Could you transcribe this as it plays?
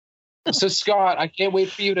So Scott, I can't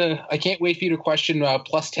wait for you to question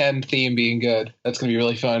plus 10 theme being good. That's gonna be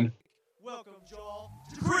really fun. Welcome, y'all,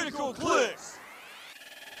 to Critical Clicks.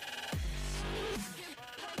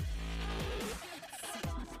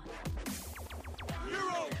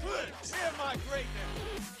 Hero Clicks and my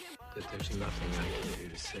greatness. That there's nothing I can do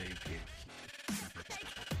to save you.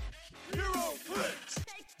 Hero Clicks.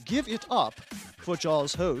 Give it up for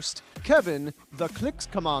Jaws host, Kevin, the Clicks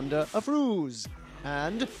Commander of Ruse,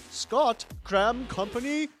 and Scott Cram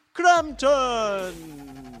Company Crampton.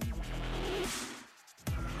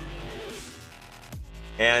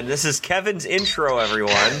 And this is Kevin's intro,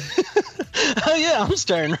 everyone. Oh yeah, I'm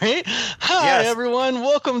starting, right? Hi, Yes. everyone.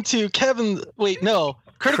 Welcome to Kevin. Wait, no.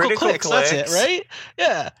 Critical Clicks. That's it, right?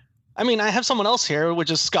 Yeah. I mean, I have someone else here,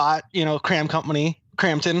 which is Scott, Cram Company,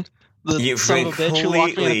 Crampton. The You son of a bitch who locked me in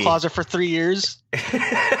completely- a closet for 3 years.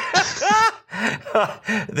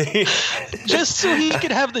 Just so he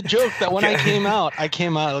could have the joke that when I came out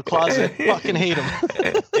of the closet. Fucking hate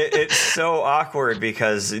him. It's so awkward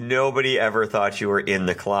because nobody ever thought you were in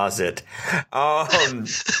the closet.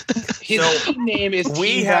 His team name is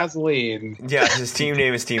Team Vaseline. Yeah, his team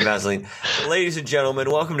name is Team Vaseline. Ladies and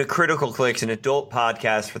gentlemen, welcome to Critical Clicks, an adult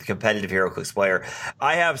podcast for the competitive Hero Clicks player.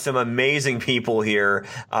 I have some amazing people here.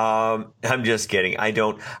 I'm just kidding. I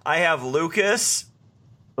don't. I have Lucas.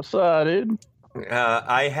 What's up, dude?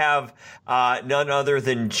 I have none other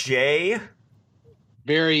than Jay.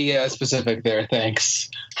 Very specific there. Thanks.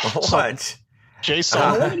 What? Jason.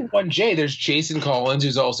 Only one Jay. There's Jason Collins,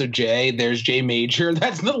 who's also Jay. There's Jay Major.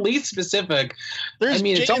 That's the least specific. There's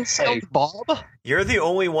it's Jay all and Silent Bob. You're the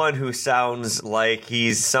only one who sounds like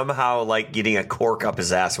he's somehow like getting a cork up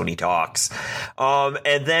his ass when he talks.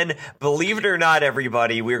 And then, believe it or not,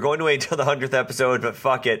 everybody, we're going to wait until the 100th episode, but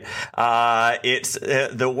fuck it. It's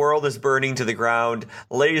the world is burning to the ground.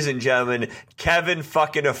 Ladies and gentlemen, Kevin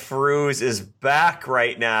fucking Afruz is back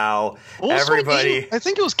right now. What was my Everybody. name? I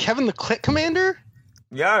think it was Kevin the Click Commander.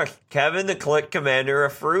 Yeah, Kevin the Click Commander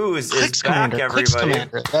Afruz is Clicks back, Commander. Clicks everybody.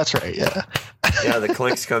 Commander. That's right, yeah. Yeah, the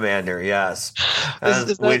Clicks Commander, yes.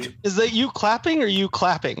 Is that you clapping or you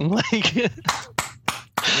clapping? Like, Yeah.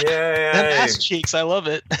 them ass cheeks. I love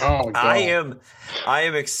it. Oh, God. I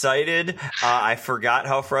am excited. I forgot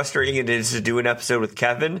how frustrating it is to do an episode with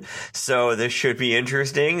Kevin, so this should be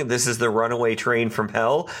interesting. This is the runaway train from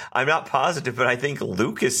hell. I'm not positive, but I think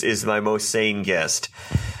Lucas is my most sane guest.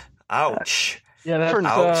 Ouch. Yeah, that's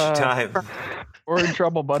Ouch time. we're in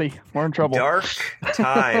trouble, buddy. We're in trouble. Dark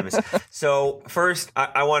times. So first,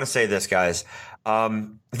 I want to say this, guys.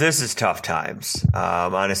 This is tough times.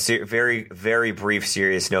 On a very, very brief,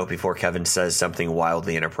 serious note before Kevin says something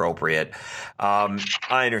wildly inappropriate. I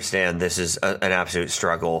understand this is an absolute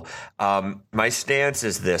struggle. My stance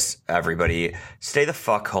is this, everybody. Stay the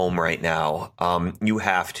fuck home right now. You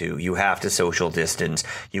have to. You have to social distance.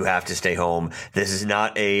 You have to stay home. This is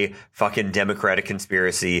not a fucking Democratic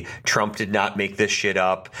conspiracy. Trump did not make this shit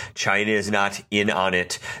up. China is not in on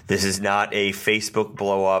it. This is not a Facebook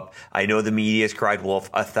blow up. I know the media has cried wolf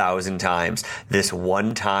 1,000 times. This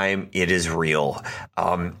one time, it is real.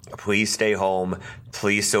 Please stay home.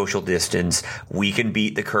 Please social distance. We can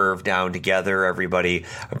beat the curve down together, everybody,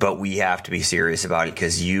 but we have to be serious about it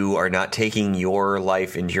because you are not taking your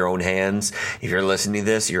life into your own hands. If you're listening to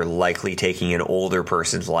this, you're likely taking an older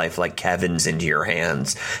person's life like Kevin's into your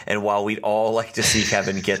hands. And while we'd all like to see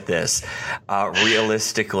Kevin get this,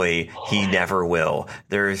 realistically, he never will.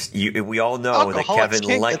 We all know that Alcoholics Kevin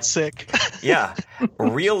can't get sick. Yeah.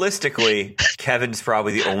 Realistically, Kevin's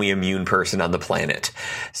probably the only immune person on the planet.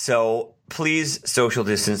 So please social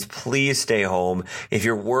distance. Please stay home. If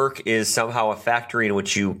your work is somehow a factory in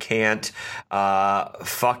which you can't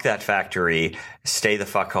fuck that factory, stay the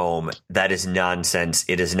fuck home. That is nonsense.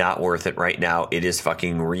 It is not worth it right now. It is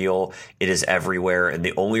fucking real. It is everywhere. And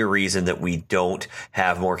the only reason that we don't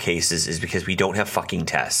have more cases is because we don't have fucking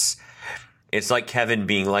tests. It's like Kevin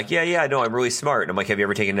being like, yeah, no, I'm really smart. And I'm like, have you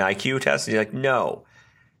ever taken an IQ test? And he's like, no.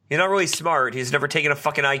 He's not really smart. He's never taken a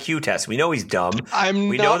fucking IQ test. We know he's dumb.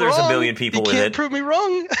 We know there's a billion people with it. You can't prove me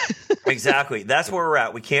wrong. Exactly. That's where we're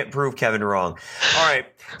at. We can't prove Kevin wrong. All right.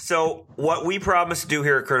 So what we promise to do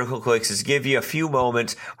here at Critical Clicks is give you a few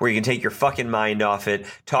moments where you can take your fucking mind off it,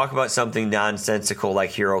 talk about something nonsensical like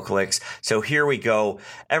Hero Clicks. So here we go.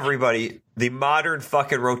 Everybody, the modern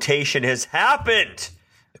fucking rotation has happened.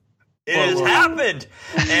 It has happened,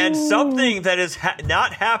 and something that has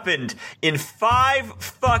not happened in 5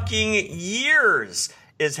 fucking years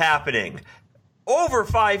is happening. Over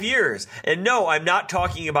 5 years. And no, I'm not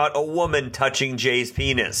talking about a woman touching Jay's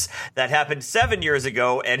penis. That happened 7 years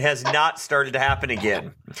ago and has not started to happen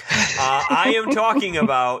again. I am talking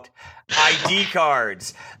about ID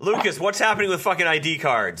cards. Lucas, what's happening with fucking ID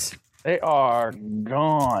cards? They are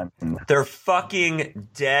gone. They're fucking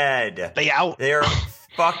dead. They out. They're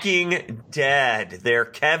fucking dead. They're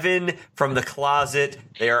Kevin from the closet.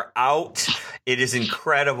 They are out. It is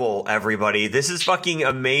incredible, everybody. This is fucking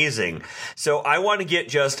amazing. So I want to get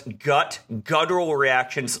just guttural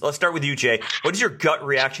reactions. Let's start with you, Jay. What is your gut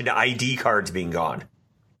reaction to ID cards being gone?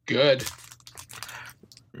 Good.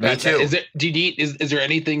 Me too. Is there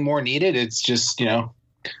anything more needed? It's just, Yeah.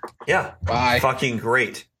 Bye. Fucking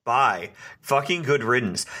great. Bye. Fucking good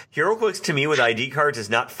riddance. HeroClix to me with ID cards is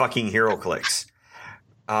not fucking HeroClix.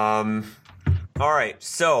 All right.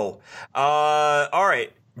 So, all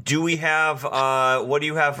right. Do we have, what do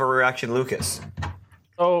you have for reaction, Lucas?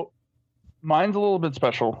 So mine's a little bit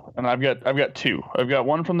special, and I've got two. I've got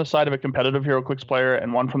one from the side of a competitive HeroClix player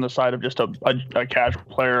and one from the side of just a casual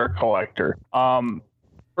player collector.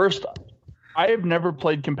 First, I have never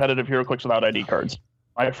played competitive HeroClix without ID cards.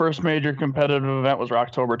 My first major competitive event was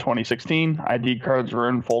Rocktober 2016. ID cards were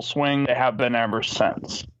in full swing. They have been ever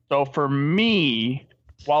since. So for me,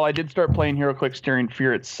 while I did start playing HeroClix during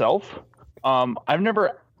Fear itself, I've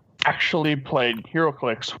never actually played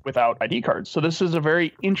HeroClix without ID cards. So this is a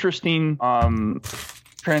very interesting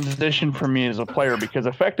transition for me as a player, because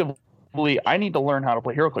effectively I need to learn how to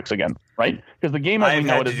play HeroClix again, right? Because the game as we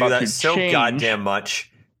know it is about to change. Goddamn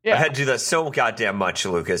much. Yeah. I had to do that so goddamn much,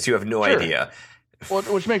 Lucas. You have no idea. Well,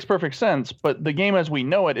 which makes perfect sense, but the game as we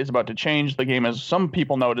know it is about to change. The game as some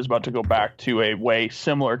people know it is about to go back to a way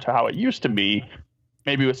similar to how it used to be,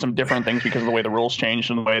 maybe with some different things because of the way the rules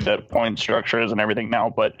changed and the way that point structure is and everything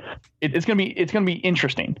now. But it's gonna be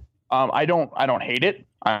interesting. I don't hate it.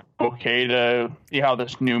 I'm okay to see how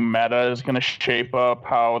this new meta is going to shape up,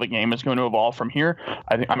 how the game is going to evolve from here.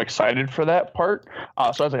 I think I'm excited for that part.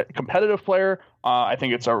 So as a competitive player, I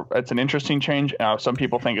think it's an interesting change. Some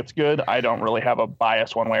people think it's good. I don't really have a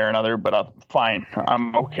bias one way or another, but fine.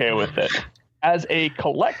 I'm okay with it. As a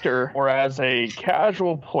collector or as a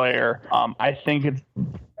casual player, I think it's a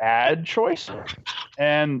bad choice.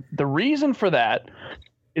 And the reason for that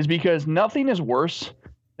is because nothing is worse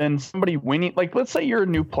than somebody winning. Like, let's say you're a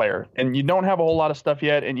new player and you don't have a whole lot of stuff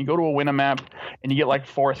yet, and you go to a win-a-map and you get like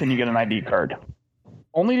fourth and you get an ID card,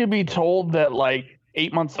 only to be told that like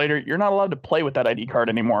 8 months later you're not allowed to play with that ID card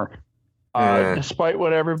anymore. Despite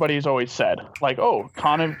what everybody's always said, like, oh,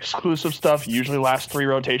 con exclusive stuff usually lasts 3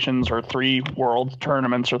 rotations or 3 world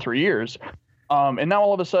tournaments or 3 years, and now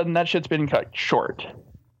all of a sudden that shit's been cut short.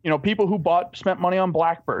 People who spent money on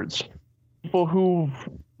Blackbirds, people who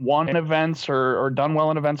won events or done well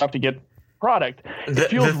in events have to get product. The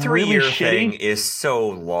 3-year thing is so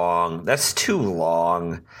long. That's too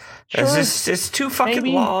long. Sure, it's too fucking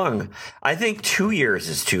long. I think 2 years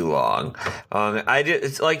is too long.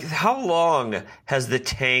 It's like, how long has the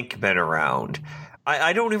tank been around?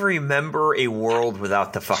 I don't even remember a world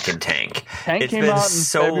without the fucking tank. Tank came out in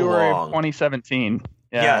February of 2017.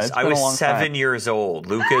 Yeah, yes, I was 7 years old.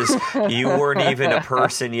 Lucas, you weren't even a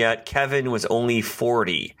person yet. Kevin was only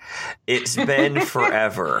 40. It's been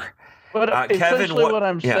forever. But essentially what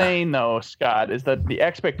I'm saying, though, Scott, is that the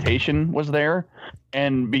expectation was there.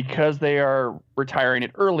 And because they are retiring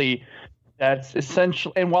it early, that's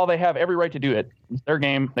essential. And while they have every right to do it, it's their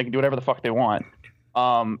game. They can do whatever the fuck they want.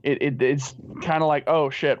 It's kind of like, oh,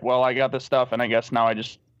 shit, well, I got this stuff, and I guess now I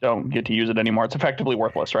just don't get to use it anymore. It's effectively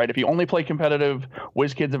worthless, right? If you only play competitive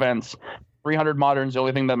WizKids events, 300 Modern's the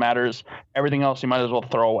only thing that matters. Everything else you might as well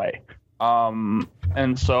throw away.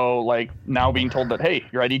 And so, like, now being told that, hey,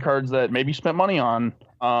 your ID cards that maybe you spent money on,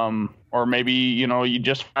 or maybe, you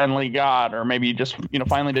just finally got, or maybe you just,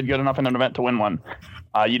 finally did good enough in an event to win one,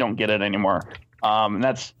 you don't get it anymore. And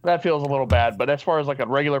that feels a little bad. But as far as like a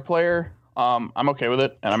regular player, I'm okay with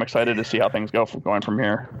it, and I'm excited to see how things go going from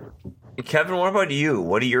here. Kevin, what about you?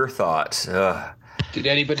 What are your thoughts? Did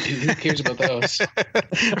anybody? Who cares about those?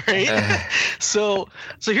 Right. So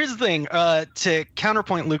here's the thing. To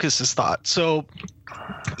counterpoint Lucas's thought. So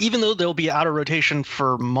even though they'll be out of rotation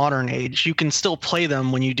for Modern Age, you can still play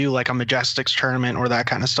them when you do like a Majestics tournament or that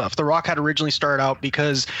kind of stuff. The Rock had originally started out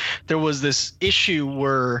because there was this issue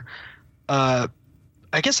where.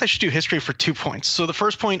 I guess I should do history for 2 points. So the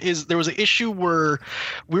first point is there was an issue where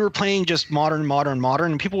we were playing just modern,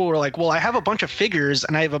 and people were like, well, I have a bunch of figures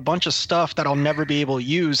and I have a bunch of stuff that I'll never be able to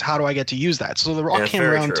use. How do I get to use that? So the Rock came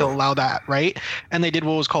around to allow that, right? And they did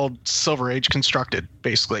what was called Silver Age Constructed,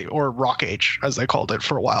 basically, or Rock Age, as they called it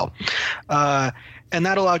for a while. And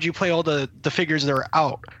that allowed you to play all the figures that are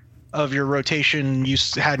out. of your rotation you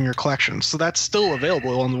had in your collection. So that's still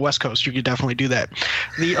available on the West Coast. You could definitely do that.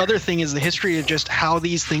 The other thing is the history of just how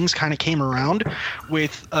these things kind of came around,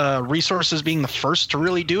 with resources being the first to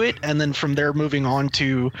really do it, and then from there moving on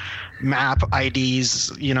to map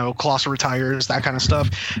IDs, Colossal Retires, that kind of stuff.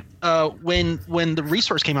 When the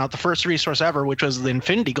resource came out, the first resource ever, which was the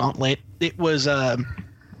Infinity Gauntlet, it was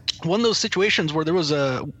one of those situations where there was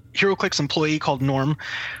a HeroClix employee called Norm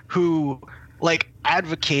who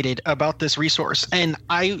advocated about this resource. And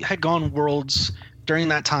I had gone Worlds during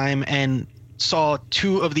that time and saw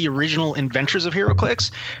two of the original inventors of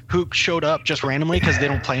HeroClix who showed up just randomly because they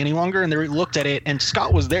don't play any longer, and they looked at it, and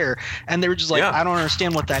Scott was there, and they were just like, I don't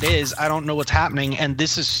understand what that is. I don't know what's happening, and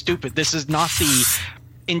this is stupid. This is not the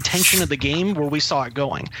intention of the game where we saw it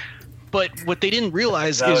going. But what they didn't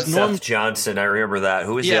realize that is was Norm Seth Johnson. I remember that.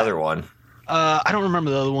 Who was the other one? I don't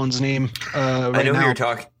remember the other one's name. I know who you're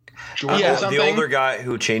talking. Jordan the older guy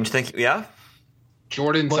who changed things. Yeah,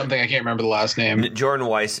 Jordan something. I can't remember the last name. Jordan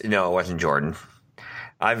Weiss. No, it wasn't Jordan.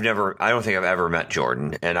 I don't think I've ever met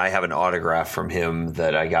Jordan, and I have an autograph from him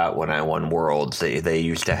that I got when I won Worlds. They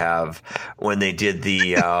used to have when they did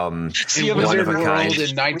the one of a kind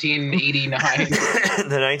in 1989.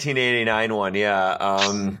 The 1989 one,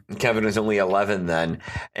 yeah. Kevin was only 11 then,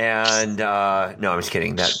 and no, I'm just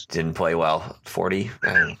kidding. That didn't play well. 40.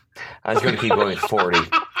 I was going to keep going 40.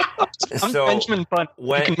 I'm Benjamin Button.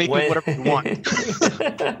 You can make me whatever you want.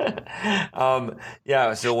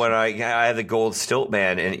 So when I had the gold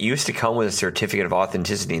Stiltman, and it used to come with a certificate of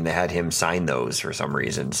authenticity, and they had him sign those for some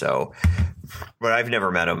reason. So, but I've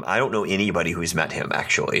never met him. I don't know anybody who's met him,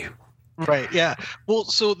 actually. Right, yeah. Well,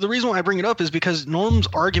 so the reason why I bring it up is because Norm's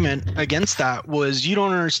argument against that was, you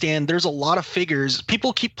don't understand, there's a lot of figures.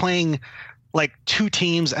 People keep playing two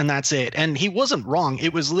teams and that's it. And he wasn't wrong.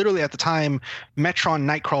 It was literally at the time Metron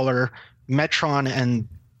Nightcrawler, Metron and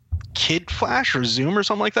Kid Flash or Zoom or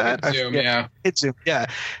something like that. Zoom, yeah. It's Zoom, yeah.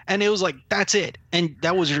 And it was that's it. And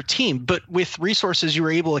that was your team. But with resources, you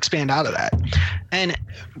were able to expand out of that. And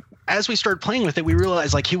as we started playing with it, we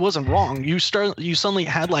realized he wasn't wrong. You suddenly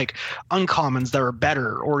had uncommons that were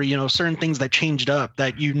better, or certain things that changed up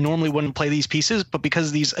that you normally wouldn't play these pieces, but because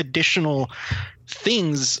of these additional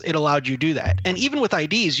things, it allowed you to do that. And even with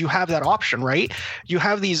IDs, you have that option, right? You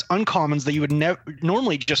have these uncommons that you would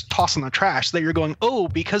normally just toss in the trash, that you're going, oh,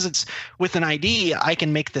 because it's with an ID, I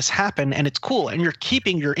can make this happen, and it's cool. And you're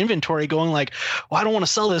keeping your inventory going well, I don't want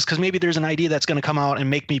to sell this because maybe there's an ID that's going to come out and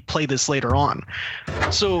make me play this later on.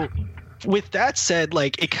 So with that said,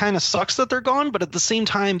 it kind of sucks that they're gone, but at the same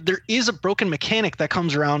time, there is a broken mechanic that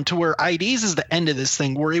comes around to where IDs is the end of this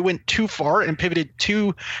thing, where it went too far and pivoted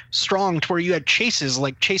too strong to where you had chases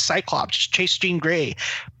like Chase Cyclops, Chase Jean Grey,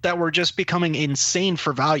 that were just becoming insane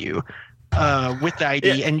for value with the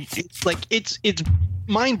ID. Yeah. And it's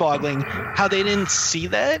mind-boggling how they didn't see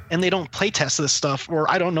that, and they don't playtest this stuff, or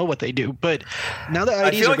I don't know what they do. But now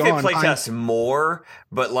that IDs are gone, they playtest more.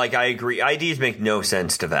 But I agree, IDs make no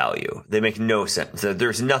sense to value. They make no sense.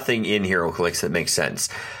 There's nothing in HeroClix that makes sense.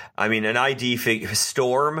 I mean, an ID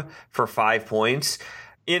Storm for 5 points.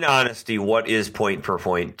 In honesty, what is point per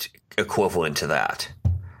point equivalent to that?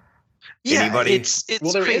 Yeah, anybody? It's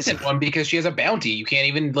there crazy. isn't one, because she has a bounty. You can't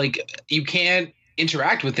even you can't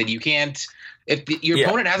interact with it. You can't. If your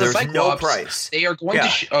opponent has a Cyclops, no price. They are going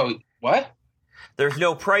to. What? There's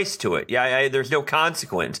no price to it. Yeah, there's no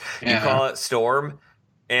consequence. You call it Storm,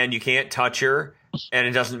 and you can't touch her, and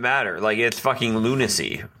it doesn't matter. It's fucking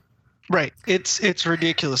lunacy. Right. It's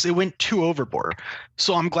ridiculous. It went too overboard.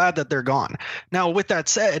 So I'm glad that they're gone. Now, with that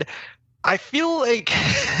said, I feel like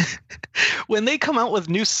when they come out with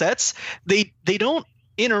new sets, they don't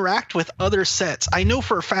interact with other sets. I know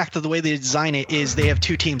for a fact that the way they design it is they have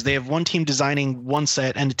two teams. They have one team designing one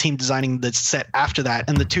set and a team designing the set after that,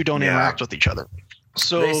 and the two don't interact with each other.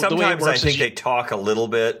 So sometimes I think they talk a little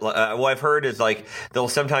bit. What I've heard is they'll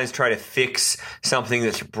sometimes try to fix something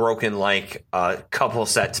that's broken a couple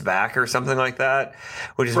sets back or something like that,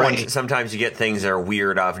 which is sometimes you get things that are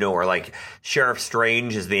weird out of nowhere. Sheriff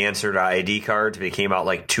Strange is the answer to ID cards, but he came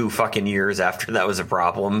out 2 fucking years after that was a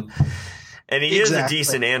problem. And he is a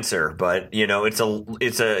decent answer, but it's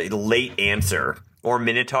a late answer. Or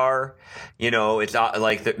Minotaur, it's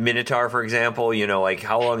like the Minotaur, for example,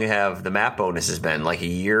 how long have the map bonuses been? A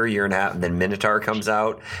year and a half, and then Minotaur comes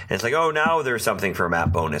out, and it's oh, now there's something for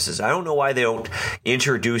map bonuses. I don't know why they don't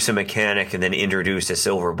introduce a mechanic and then introduce a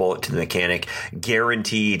silver bullet to the mechanic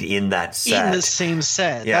guaranteed in that set. In the same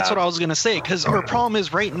set. Yeah. That's what I was going to say, because our problem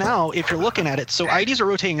is right now, if you're looking at it, so IDs are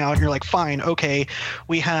rotating out, and you're fine, okay,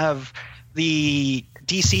 we have the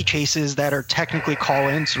DC chases that are technically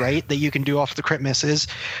call-ins, right, that you can do off the crit misses.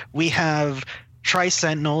 We have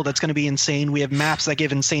Tri-Sentinel that's going to be insane. We have maps that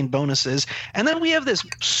give insane bonuses. And then we have this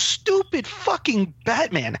stupid fucking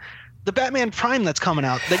Batman. The Batman Prime that's coming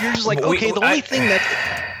out that you're just like, okay, the only thing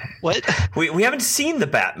that... What? We haven't seen the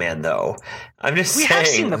Batman, though. I'm just saying. We have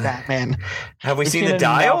seen the Batman. Have we We've seen the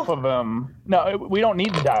dial? Of him. No, we don't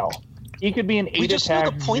need the dial. He could be an 8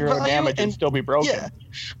 attack, 0 damage, and still be broken.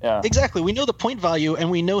 Yeah, exactly. We know the point value,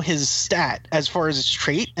 and we know his stat as far as his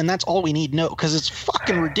trait, and that's all we need to know, because it's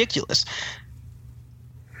fucking ridiculous.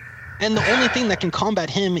 And the only thing that can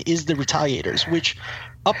combat him is the Retaliators, which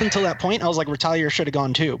up until that point, I was like, Retaliator should have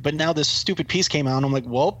gone too. But now this stupid piece came out, and I'm like,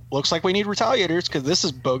 well, looks like we need Retaliators, because this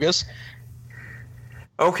is bogus.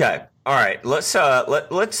 Okay. All right. Let's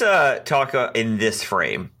talk in this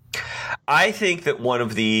frame. I think that one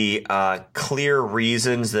of the clear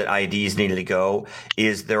reasons that IDs needed to go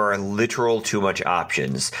is there are literal too much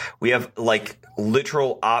options. We have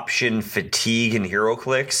literal option fatigue in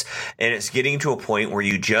HeroClix, and it's getting to a point where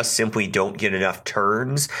you just simply don't get enough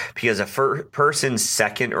turns because a person's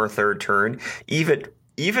second or third turn,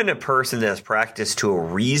 even a person that has practiced to a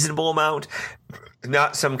reasonable amount,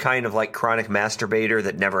 not some kind of chronic masturbator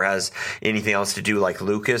that never has anything else to do like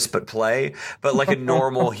Lucas but like a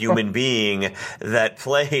normal human being that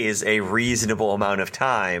plays a reasonable amount of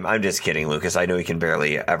time. I'm just kidding, Lucas. I know you can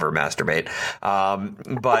barely ever masturbate.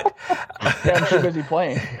 But I'm too busy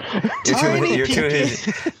playing. You're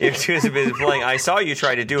too busy playing. I saw you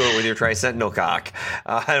try to do it with your Tri-Sentinel cock.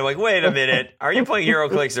 And I'm like, wait a minute. Are you playing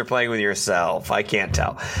HeroClix or playing with yourself? I can't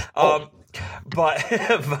tell.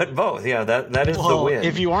 But both, yeah, that is the win.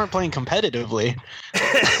 If you aren't playing competitively,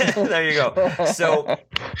 there you go. So,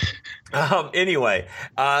 anyway,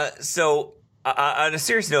 so on a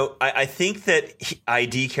serious note, I think that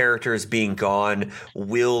ID characters being gone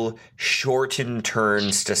will shorten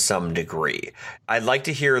turns to some degree. I'd like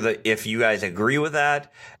to hear that if you guys agree with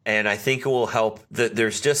that, and I think it will help that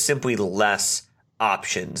there's just simply less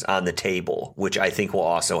options on the table, which I think will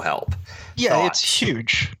also help. Yeah, Thoughts? It's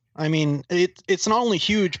huge. I mean, it's not only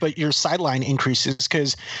huge, but your sideline increases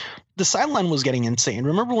because the sideline was getting insane.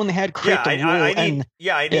 Remember when they had create the rule?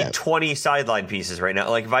 I need 20 sideline pieces right now.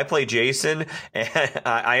 Like if I play Jason,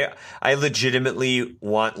 I legitimately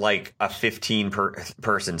want a 15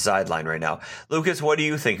 person sideline right now. Lucas, what do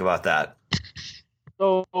you think about that?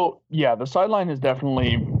 So yeah, the sideline is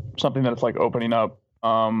definitely something that's opening up,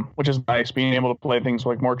 which is nice. Being able to play things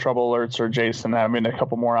like more trouble alerts or Jason having a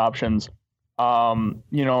couple more options.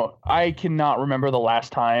 I cannot remember the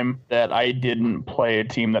last time that I didn't play a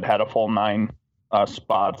team that had a full 9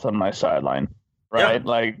 spots on my sideline, right?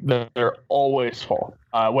 Yeah. They're always full,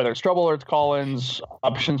 whether it's trouble alerts, call-ins,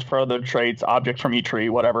 options for other traits, objects from each tree,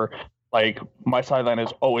 whatever. My sideline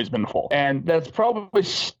has always been full. And that's probably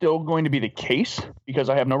still going to be the case because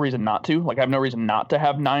I have no reason not to. I have no reason not to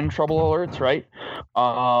have 9 trouble alerts, right?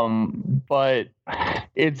 But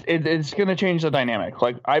it's going to change the dynamic.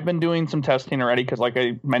 I've been doing some testing already because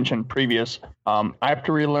I mentioned previous, I have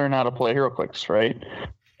to relearn how to play HeroClix, right?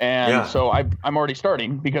 And so I'm already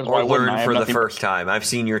starting because or learn for the first time. I've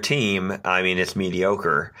seen your team. I mean, it's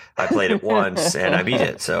mediocre. I played it once and I beat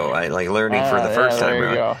it. So I like learning for the first time. There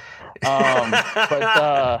you go. But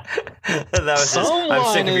that was someone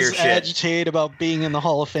I'm sick of your is shit. agitated about being in the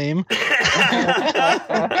Hall of Fame.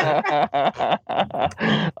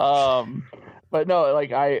 But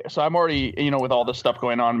no, so I'm already, with all this stuff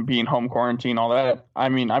going on, being home quarantine, all that. I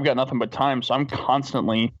mean, I've got nothing but time, so I'm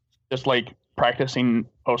constantly just practicing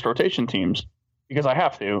post-rotation teams because I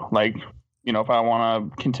have to. If I want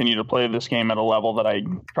to continue to play this game at a level that I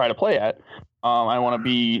try to play at, I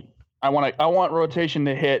want rotation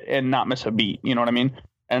to hit and not miss a beat. You know what I mean?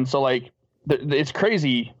 And so it's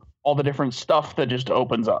crazy all the different stuff that just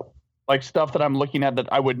opens up. Stuff that I'm looking at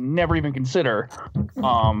that I would never even consider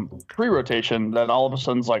pre-rotation that all of a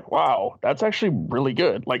sudden's wow, that's actually really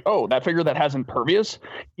good. That figure that has Impervious,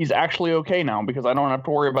 he's actually okay now because I don't have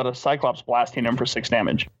to worry about a Cyclops blasting him for 6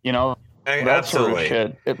 damage. Absolutely. Sort of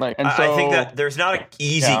shit. I think that there's not an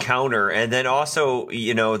easy counter. And then also,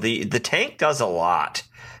 the tank does a lot.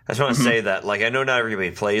 I just want to say that, I know not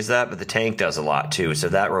everybody plays that, but the tank does a lot too. So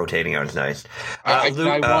that rotating out is nice. I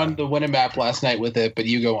won the winning map last night with it, but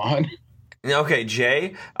you go on. Okay,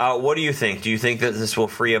 Jay, what do you think? Do you think that this will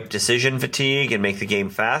free up decision fatigue and make the game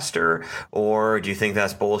faster? Or do you think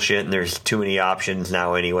that's bullshit and there's too many options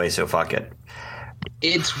now anyway, so fuck it?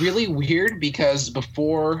 It's really weird because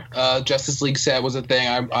before Justice League set was a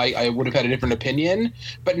thing, I would have had a different opinion.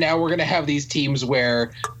 But now we're going to have these teams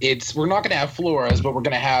where we're not going to have Floras, but we're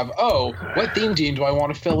going to have, what theme team do I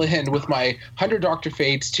want to fill in with my 100 Dr.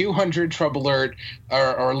 Fates, 200 Trouble Alert,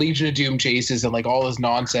 or Legion of Doom chases and all this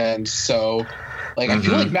nonsense. So Like I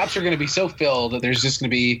feel like maps are going to be so filled that there's just going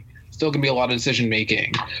to be still going to be a lot of decision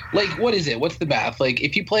making. Like what is it? What's the math? Like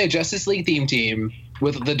if you play a Justice League theme team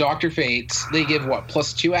with the Dr. Fates, they give what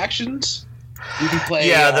 +2 actions. You can play.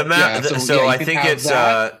 Yeah, the map. So I think it's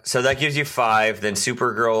that. so that gives you 5. Then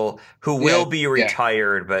Supergirl, who will be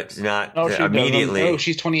retired, but not she immediately. Oh,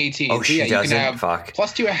 she's 2018. Oh, so yeah, she doesn't. You can have Fuck.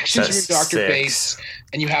 +2 actions That's from Dr. 6. Fates,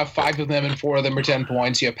 and you have 5 of them, and 4 of them are 10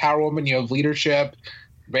 points. You have Power Woman, you have Leadership,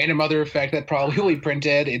 Random Other Effect that probably will be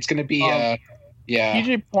printed. It's going to be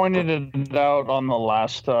PJ pointed it out on the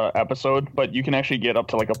last episode, but you can actually get up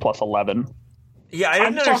to like a +11. Yeah, I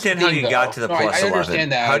didn't understand how you got to the +11. I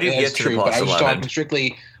understand that. How do you That's get to true, the but I was +11? talking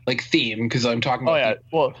strictly like theme because I'm talking about. Oh yeah,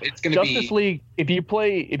 well, it's going to be Justice League. If you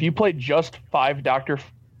play just 5 Dr.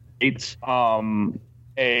 Fates, the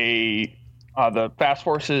Fast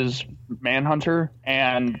Forces Manhunter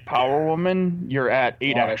and Power Woman, you're at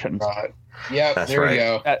 8 actions. Yeah, That's there right. we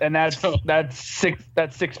go. And that's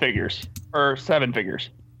 6 figures or 7 figures.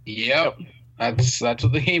 Yep. That's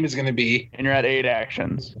what the game is going to be. And you're at 8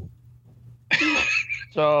 actions.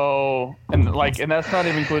 So and that's not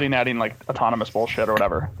even including adding like autonomous bullshit or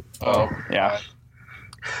whatever. Oh Yeah.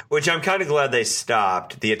 Which I'm kind of glad they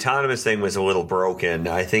stopped. The autonomous thing was a little broken.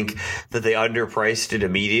 I think that they underpriced it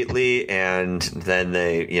immediately, and then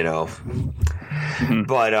they,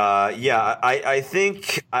 But I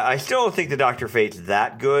think I still don't think the Dr. Fate's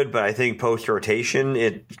that good. But I think post rotation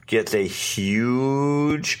it gets a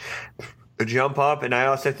huge jump up, and I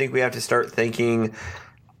also think we have to start thinking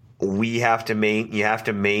you have to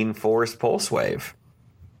main force Pulse Wave.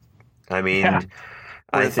 I mean,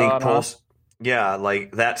 I think Pulse. Yeah,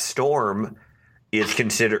 like that Storm is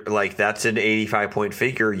considered like that's an 85-point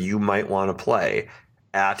figure you might want to play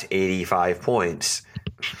at 85 points.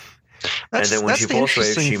 And then when she Pulse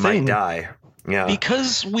Waves, she might die. Yeah.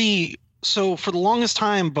 Because so for the longest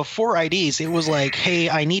time before IDs, it was like, hey,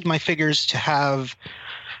 I need my figures to have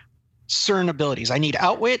certain abilities. I need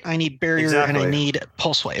Outwit, I need Barrier, and I need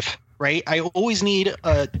Pulse Wave. Right? I always need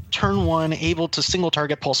a turn 1 able to single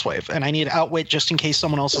target Pulse Wave, and I need Outwit just in case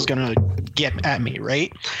someone else is going to get at me,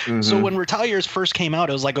 right? Mm-hmm. So when Retaliators first came out,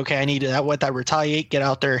 it was like, okay, I need Outwit that Retaliate, get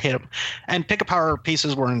out there, hit them. And pick a power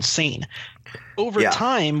pieces were insane. Over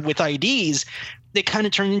time, with IDs, they kind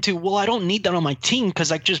of turned into, well, I don't need that on my team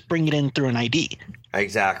because I just bring it in through an ID.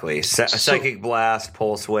 Exactly. Psychic Blast,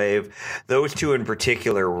 Pulse Wave, those 2 in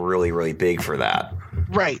particular were really, really big for that.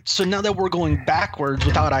 Right. So now that we're going backwards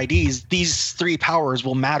without IDs, these 3 powers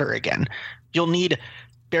will matter again. You'll need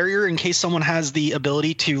Barrier in case someone has the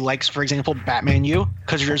ability to, like, for example, Batman you,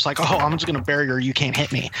 because you're just like, oh, I'm just going to Barrier, you can't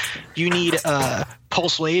hit me. You need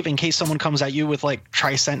Pulse Wave in case someone comes at you with, like,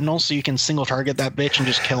 Tri-Sentinel so you can single target that bitch and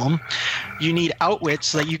just kill them. You need Outwit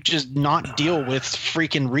so that you just not deal with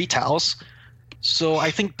freaking Retals. So I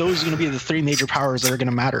think those are going to be the 3 major powers that are going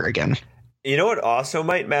to matter again. You know what also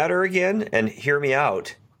might matter again? And hear me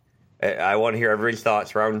out. I want to hear everybody's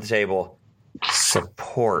thoughts around the table.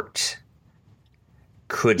 Support.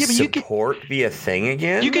 Could support be a thing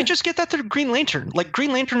again? You could just get that through Green Lantern. Like,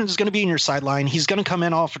 Green Lantern is going to be in your sideline. He's going to come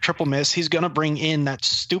in off a triple miss. He's going to bring in that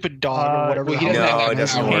stupid dog or whatever. Well, he doesn't have that it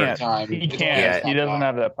doesn't power. work. He can't. He doesn't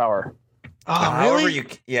have that power. Oh, However, really? you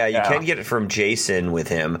can get it from Jason with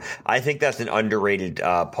him. I think that's an underrated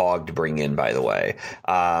Pog to bring in, by the way,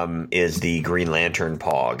 is the Green Lantern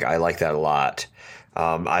Pog. I like that a lot.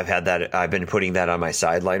 I've been putting that on my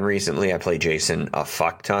sideline recently. I play Jason a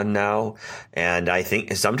fuck ton now, and I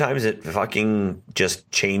think sometimes it fucking just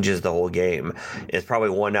changes the whole game. It's probably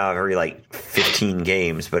 1 out of every 15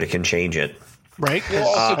 games, but it can change it. Right? Well,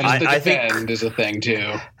 also, I defend think is a thing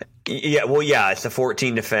too. Yeah, well, it's the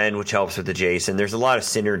 14 defend, which helps with the Jason. There's a lot of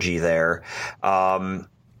synergy there,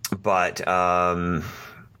 but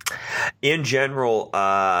in general,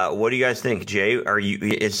 what do you guys think, Jay?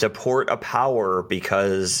 Is support a power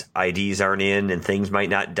because IDs aren't in and things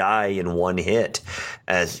might not die in one hit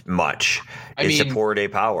as much? Is support a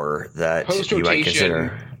power that you might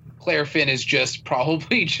consider? Claire Finn is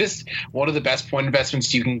probably one of the best point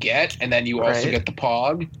investments you can get, and then you also get the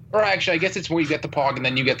Pog. Or actually, I guess it's where you get the Pog and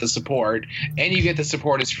then you get the support, and you get the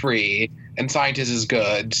support is free, and Scientist is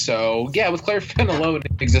good. So yeah, with Claire Finn alone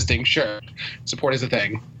existing, sure, support is a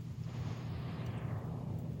thing.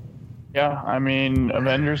 Yeah, I mean,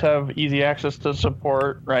 Avengers have easy access to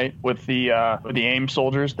support, right? With the AIM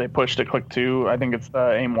soldiers, they push to click 2. I think it's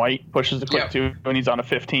AIM White pushes to click 2, and he's on a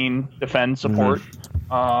 15 defend support. Mm-hmm.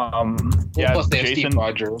 Plus they have Jason, Steve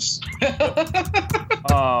Rogers.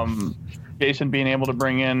 Jason being able to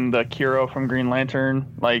bring in the Kiro from Green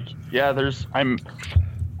Lantern, I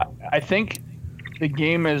think the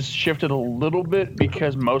game has shifted a little bit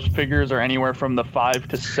because most figures are anywhere from the 5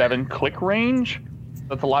 to 7 click range.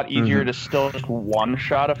 That's a lot easier to still just one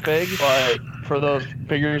shot a fig. But for those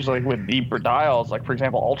figures like with deeper dials, like for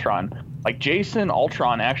example Ultron, like Jason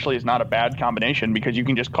Ultron actually is not a bad combination because you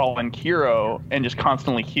can just call in Kiro and just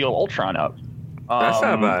constantly heal Ultron up. That's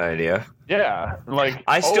not a bad idea. Yeah, like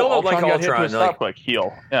I still don't like got hit to a Ultron. stop click,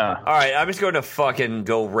 heal. Yeah. All right, I'm just going to fucking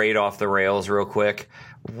go right off the rails real quick.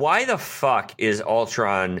 Why the fuck is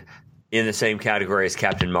Ultron in the same category as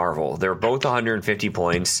Captain Marvel? They're both 150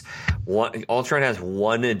 points. Ultron has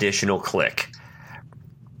one additional click.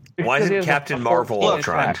 Why isn't Captain Marvel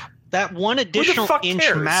Ultron? That one additional inch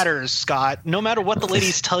cares? matters, Scott. No matter what the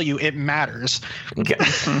ladies tell you, it matters. Okay.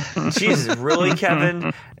 Jesus, really,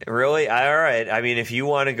 Kevin? Really? All right. I mean, if you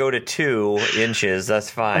want to go to 2 inches, that's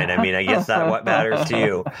fine. I mean, I guess that what matters to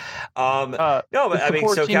you. No, but I mean,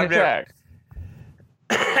 so Captain. Attack.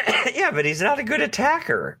 Yeah, but he's not a good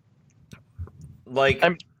attacker. Like,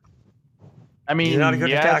 I mean, he's not a good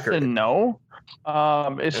yes attacker. and no. So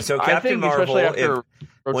I Captain think Marvel, especially after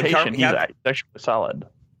rotation, he's actually solid.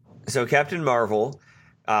 So Captain Marvel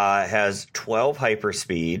has 12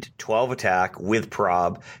 hyperspeed, 12 attack with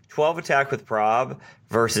prob. 12 attack with prob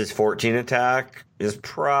versus 14 attack is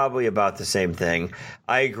probably about the same thing.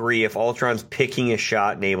 I agree. If Ultron's picking a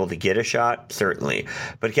shot and able to get a shot, certainly.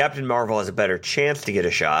 But Captain Marvel has a better chance to get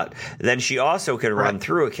a shot. Then she also can run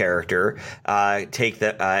through a character, take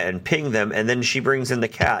the and ping them, and then she brings in the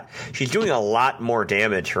cat. She's doing a lot more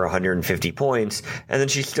damage for 150 points, and then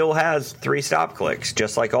she still has 3 stop clicks,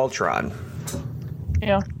 just like Ultron.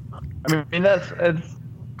 Yeah, I mean it's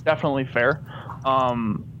definitely fair.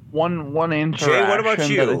 One interaction. Jay, what about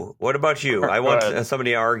you? What about you? I want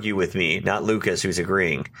somebody to argue with me, not Lucas, who's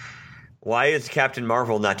agreeing. Why is Captain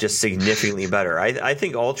Marvel not just significantly better? I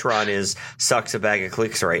think Ultron sucks a bag of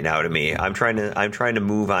clicks right now to me. I'm trying to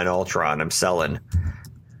move on Ultron. I'm selling.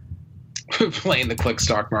 Playing the click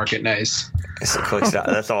stock market, nice. It's a click stock.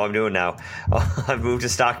 That's all I'm doing now. I've moved to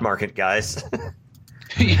stock market, guys.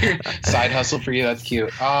 Side hustle for you. That's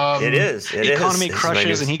cute. It is. The economy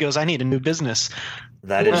crushes, and he goes, "I need a new business."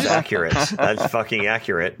 That is accurate. That's fucking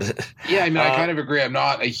accurate. Yeah, I mean, I kind of agree. I'm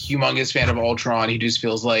not a humongous fan of Ultron. He just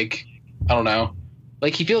feels like, I don't know,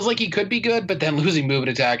 like he feels like he could be good, but then losing move and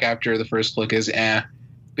attack after the first click is eh.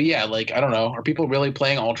 But yeah, like I don't know. Are people really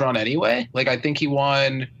playing Ultron anyway? Like I think he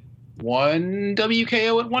won 1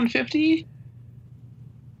 WKO at 150.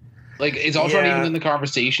 Like is Ultron even in the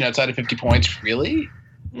conversation outside of 50 points? Really?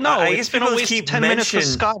 No, I it's been always 10 minutes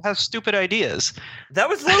because Scott has stupid ideas. That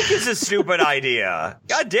was Lucas's stupid idea.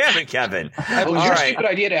 God damn it, Kevin. It was your stupid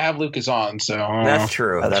idea to have Lucas on, so... That's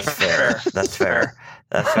true. That's fair. That's fair.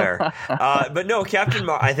 That's fair. But no,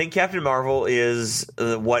 I think Captain Marvel is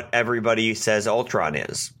what everybody says Ultron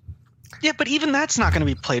is. Yeah, but even that's not going to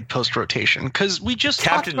be played post-rotation because we just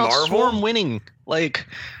Captain talked about Marvel? Swarm winning. Like,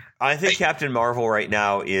 I think Captain Marvel right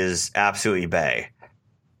now is absolutely bae.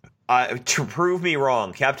 To prove me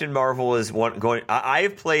wrong, Captain Marvel is going. I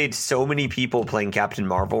have played so many people playing Captain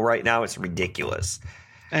Marvel right now; it's ridiculous.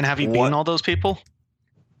 And have you beaten all those people?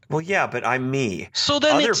 Well, yeah, but I'm me. So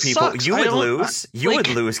then other it people, sucks. you would lose. You would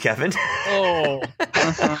lose, Kevin. Oh,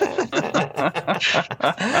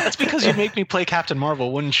 that's because you'd make me play Captain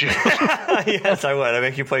Marvel, wouldn't you? Yes, I would. I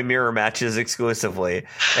make you play mirror matches exclusively.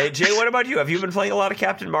 Hey, Jay, what about you? Have you been playing a lot of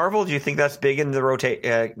Captain Marvel? Do you think that's big in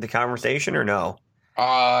the conversation, or no?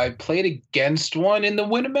 I played against one in the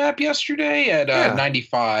Winamap yesterday at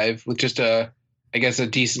 95 with just a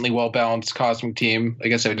decently well-balanced Cosmic team, I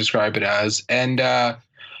guess I would describe it as. And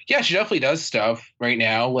yeah, she definitely does stuff right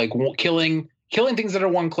now. Like killing things that are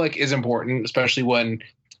one click is important, especially when,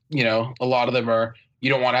 a lot of them are, you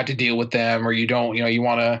don't want to have to deal with them, or you don't, you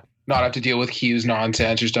want to not have to deal with Q's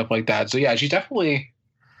nonsense or stuff like that. So yeah, she's definitely...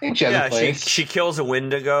 she kills a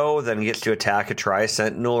Wendigo, then gets to attack a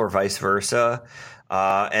Tri-Sentinel or vice versa.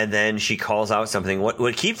 And then she calls out something.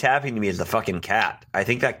 What keeps happening to me is the fucking cat. I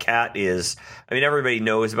think that cat is... I mean, everybody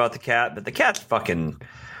knows about the cat, but the cat's fucking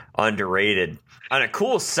underrated. On a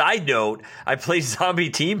cool side note, I played Zombie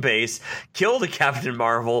Team Base, killed a Captain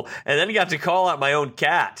Marvel, and then got to call out my own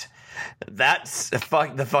cat. That's the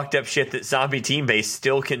fucked up shit that Zombie Team Base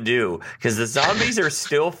still can do, because the zombies are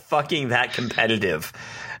still fucking that competitive.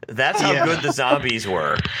 That's how good the zombies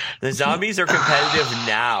were. The zombies are competitive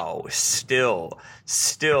now. Still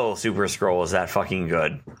Super Scroll is that fucking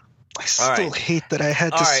good. I still hate that I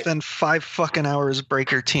had to spend 5 fucking hours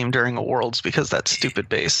Breaker Team during a Worlds because that stupid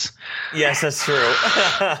base. Yes, that's true.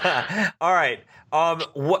 All right.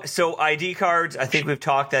 So ID cards, I think we've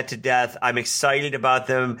talked that to death. I'm excited about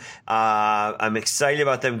them. I'm excited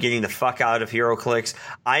about them getting the fuck out of HeroClix.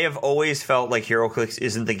 I have always felt like HeroClix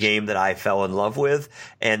isn't the game that I fell in love with,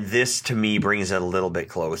 and this to me brings it a little bit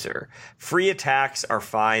closer. Free attacks are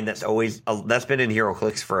fine. That's been in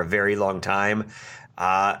HeroClix for a very long time.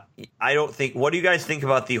 I don't think. What do you guys think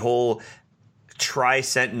about the whole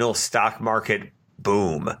Tri-Sentinel stock market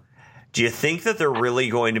boom? Do you think that they're really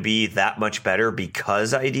going to be that much better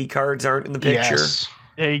because ID cards aren't in the picture? Yes.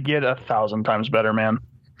 They get 1,000 times better, man.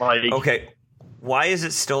 Like, Okay. Why is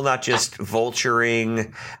it still not just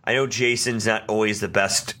vulturing? I know Jason's not always the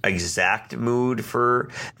best exact mood for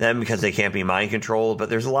them because they can't be mind controlled, but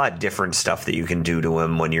there's a lot of different stuff that you can do to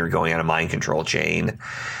them when you're going on a mind control chain.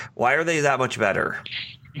 Why are they that much better?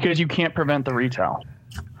 because you can't prevent the retail.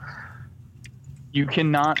 You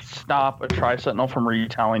cannot stop a Tri-Sentinel from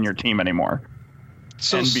retailing your team anymore.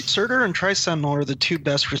 So Surtur and Tri-Sentinel are the two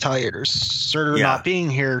best retaliators. Surtur not being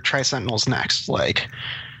here, Tri-Sentinel's next.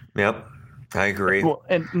 Yep, I agree. Well,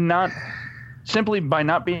 and not simply by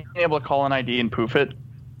not being able to call an ID and poof it,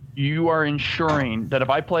 you are ensuring that if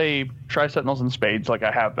I play Tri-Sentinels and Spades like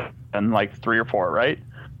I have been, like 3 or 4, right?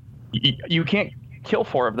 You can't kill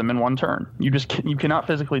 4 of them in one turn. You cannot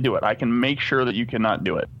physically do it. I can make sure that you cannot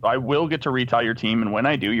do it. I will get to retile your team, and when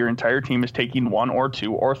I do, your entire team is taking 1 or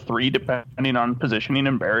 2 or 3 depending on positioning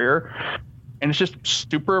and barrier, and it's just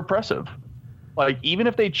super oppressive. Like, even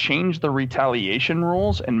if they change the retaliation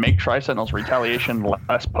rules and make Tri-Sentinel's retaliation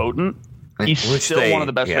less potent, he's still one of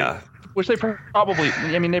the best. Which they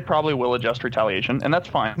probably will adjust retaliation, and that's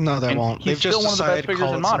fine. No, they won't. They've just decided to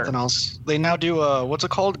call it something else. They now do what's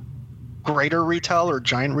it called? Greater Retail or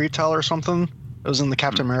Giant Retail or something. It was in the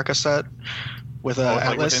Captain America set with Atlas.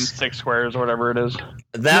 Like within 6 squares or whatever it is.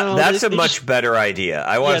 That's a much better idea.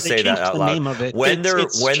 I want to say that out loud. Name of it. When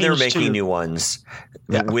they're making new ones,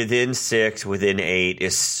 within 6, within 8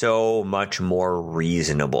 is so much more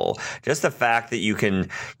reasonable. Just the fact that you can,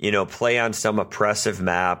 play on some oppressive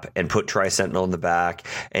map and put Tri-Sentinel in the back,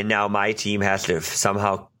 and now my team has to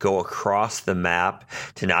somehow go across the map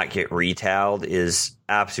to not get retailed is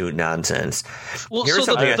absolute nonsense. Well,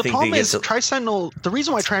 so the problem is Tri-Sentinel. The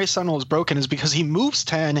reason why Tri-Sentinel is broken is because he moves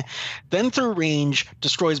 10, then through range,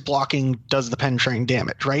 destroys blocking, does the penetrating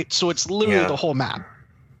damage, right? So it's literally the whole map.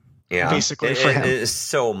 Yeah, basically for him. It's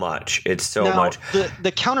so much. It's so much.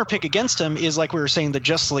 The counter pick against him is, like we were saying, the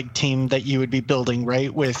Justice League team that you would be building,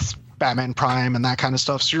 right, with Batman Prime and that kind of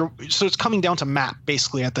stuff. So it's coming down to map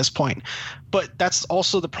basically at this point. But that's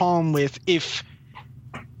also the problem with if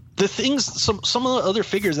the things, some of the other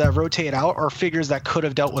figures that rotate out are figures that could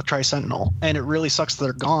have dealt with Tri-Sentinel, and it really sucks that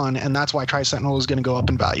they're gone, and that's why Tri-Sentinel is going to go up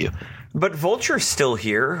in value. But Vulture's still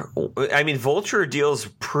here. I mean, Vulture deals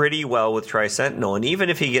pretty well with Tri-Sentinel, and even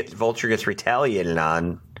if Vulture gets retaliated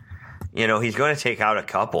on, he's going to take out a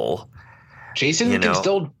couple. Jason can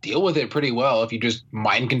still deal with it pretty well if you just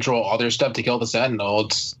mind control all their stuff to kill the Sentinel.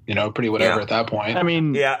 It's pretty whatever at that point. I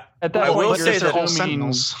mean, at that point, they're all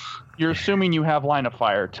Sentinels. You're assuming you have line of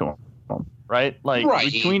fire to them, right? Like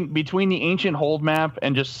between the ancient hold map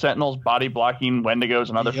and just Sentinels body blocking Wendigos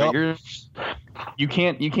and other figures, you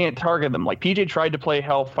can't target them. Like PJ tried to play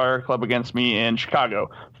Hellfire Club against me in Chicago,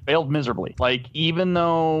 failed miserably. Like even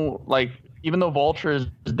though Vulture is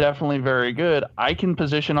definitely very good, I can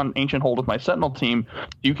position on ancient hold with my Sentinel team.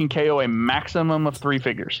 You can KO a maximum of 3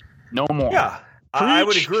 figures, no more. Yeah, I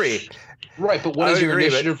would agree. Right, but what does your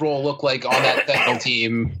initiative roll look like on that Sentinel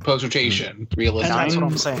team post-rotation, realistically? That's what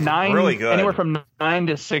I'm saying. 9, really good. Anywhere from 9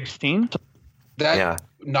 to 16.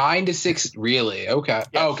 9 to 6, really? Okay.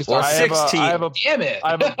 Yes. Oh, because 16. Damn it.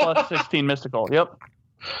 I have a plus 16 mystical. Yep.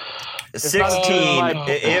 16.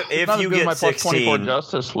 If you get my 16, plus 24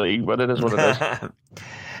 Justice League, but it is what it is.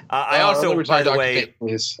 I also, by the way,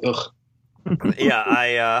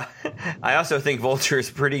 I I also think Vulture is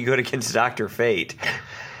pretty good against Dr. Fate.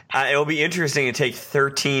 It'll be interesting to take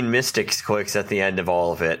 13 Mystics clicks at the end of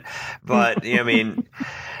all of it. But, I mean,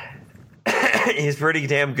 he's pretty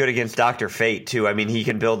damn good against Dr. Fate, too. I mean, he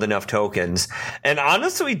can build enough tokens. And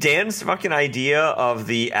honestly, Dan's fucking idea of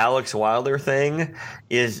the Alex Wilder thing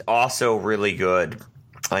is also really good.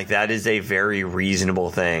 Like, that is a very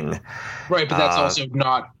reasonable thing. Right, but that's also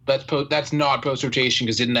not that's not post-rotation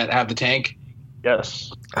because didn't that have the tank?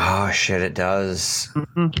 Yes. Oh, shit, it does.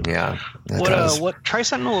 Mm-hmm. Yeah, it does. What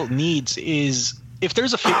Tri-Sentinel needs is, if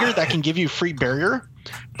there's a figure that can give you free barrier,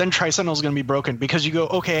 then Tri-Sentinel is going to be broken because you go,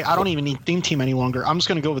 okay, I don't even need Theme Team any longer. I'm just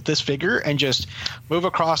going to go with this figure and just move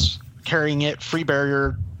across, carrying it, free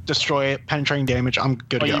barrier, destroy it, penetrating damage. I'm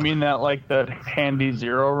good to go. You mean that like the handy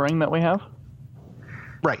 0 ring that we have?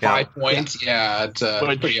 Right. 5 points. Yeah, it's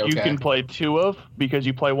Which pretty you okay. can play 2 of because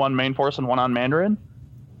you play 1 main force and 1 on Mandarin.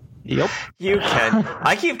 Yep. You can.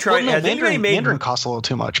 I keep trying. Well, no, Has anybody Mandarin costs a little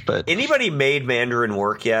too much, but anybody made Mandarin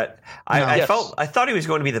work yet? No. I Yes. I thought he was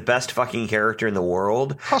going to be the best fucking character in the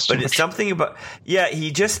world, Costs too but it's much. something about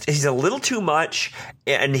he's a little too much,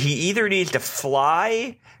 and he either needs to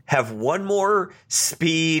fly, have 1 more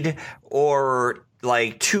speed, or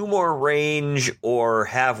like 2 more range, or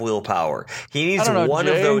have willpower. He needs I don't know, one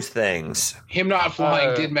of Jay. those things. Him not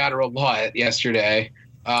flying did matter a lot yesterday.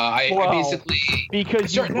 I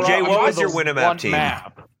Because you Certain- brought Jay, what over was the your Winamap one team?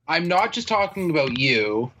 map. I'm not just talking about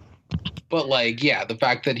you, but like, yeah, the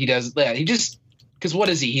fact that he does that, he just, because what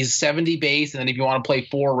is he? He's 70 base, and then if you want to play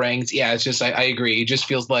 4 ranks, yeah, it's just, I agree. It just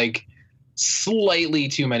feels like slightly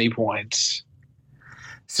too many points.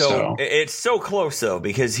 So it's so close though,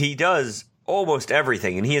 because he does almost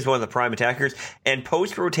everything, and he is one of the prime attackers. And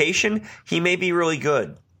post rotation, he may be really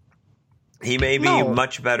good. He may be No.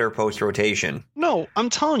 much better post rotation. no, I'm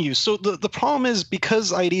telling you. So the problem is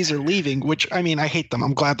because IDs are leaving, which I mean, I hate them.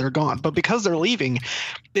 I'm glad they're gone. But because they're leaving,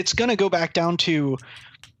 it's going to go back down to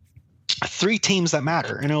 3 teams that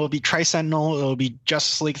matter. And it will be Tri-Sentinel, it will be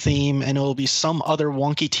Justice League theme, and it will be some other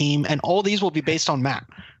wonky team. And all these will be based on map.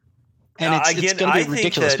 And it's Again, going I to be think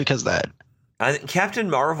ridiculous that- because of that. I think Captain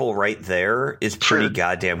Marvel right there is pretty Sure.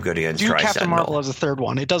 goddamn good against Do Captain Tri-Sentinel. Marvel as a 3rd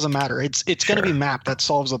one. It doesn't matter. It's going Sure. to be map that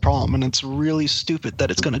solves the problem. And it's really stupid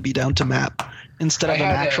that it's going to be down to map instead of I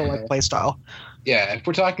an had actual a- like play style. Yeah, if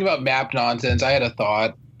we're talking about map nonsense, I had a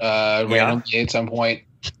thought randomly at some point.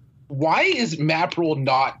 Why is map rule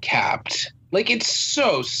not capped? Like, it's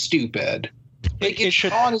so stupid. Like, It it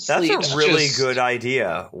should- honestly, That's it's a really just- good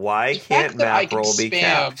idea. Why the fact can't that I map can roll be spam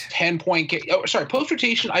capped? 10-point post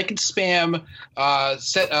rotation, I can spam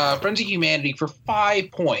Friends of Humanity for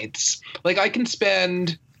 5 points. Like, I can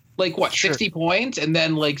spend like what, Sure. 60 points, and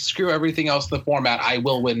then like screw everything else in the format. I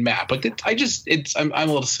will win map. Like, I'm a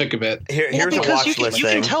little sick of it. Here's a because watch you can, list you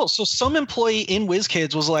thing. can tell. So some employee in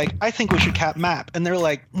WizKids was like, I think we should cap map. And they're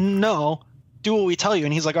like, no, do what we tell you.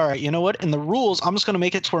 And he's like, all right, you know what? In the rules, I'm just going to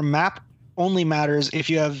make it to where map only matters if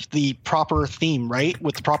you have the proper theme, right?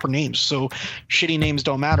 With the proper names. So shitty names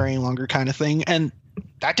don't matter any longer kind of thing. And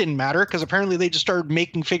that didn't matter because apparently they just started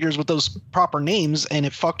making figures with those proper names and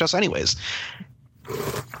it fucked us anyways.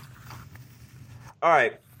 All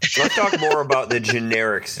right, let's talk more about the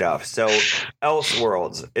generic stuff. So,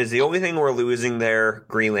 Elseworlds is the only thing we're losing there.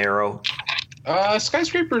 Green Arrow.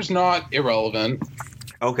 Skyscraper's not irrelevant.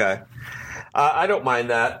 Okay. I don't mind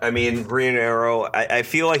that. I mean, Green Arrow, I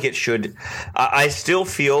feel like it should. I still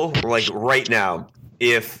feel like right now,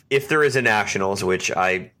 if there is a Nationals, which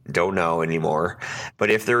I don't know anymore,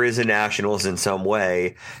 but if there is a Nationals in some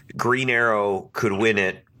way, Green Arrow could win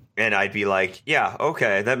it, and I'd be like, yeah,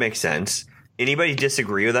 okay, that makes sense. Anybody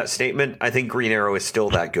disagree with that statement? I think Green Arrow is still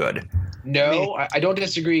that good. No, I don't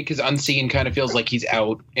disagree because Unseen kind of feels like he's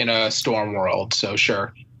out in a storm world. So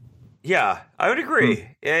sure. Yeah, I would agree.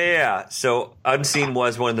 Yeah. So Unseen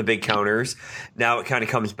was one of the big counters. Now it kind of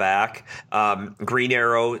comes back. Green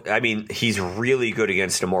Arrow, I mean, he's really good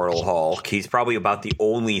against Immortal Hulk. He's probably about the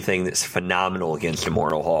only thing that's phenomenal against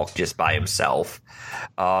Immortal Hulk just by himself.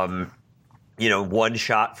 One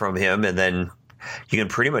shot from him and then you can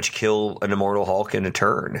pretty much kill an Immortal Hulk in a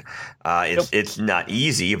turn. It's not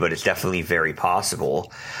easy, but it's definitely very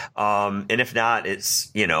possible. And if not, it's,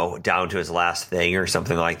 down to his last thing or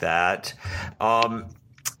something like that.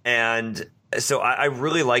 And so I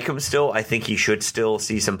really like him still. I think he should still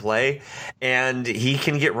see some play. And he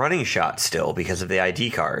can get running shots still because of the ID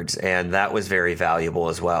cards. And that was very valuable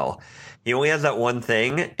as well. He only has that one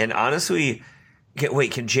thing. And honestly,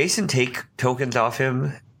 can Jason take tokens off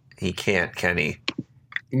him? He can't, can he?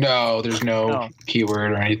 No, there's no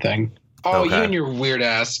keyword or anything. Oh, Okay. you and your weird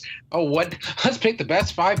ass. Oh, what? Let's pick the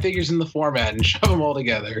best 5 figures in the format and shove them all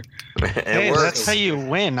together. Hey, works. that's how you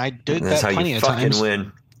win. I did That's that how plenty you of fucking times.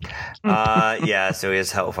 win. Yeah, so he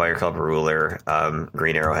has Hellfire Club ruler.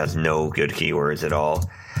 Green Arrow has no good keywords at all.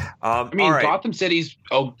 I mean, all right. Gotham City's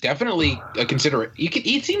definitely a considerate.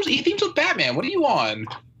 He themes with Batman. What are you on?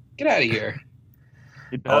 Get out of here.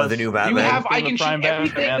 The new Batman. You have From I the can shoot Prime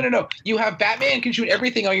everything. Batman. No. You have Batman can shoot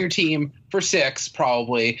everything on your team for 6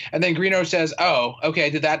 probably, and then Green Arrow says, "Oh, okay,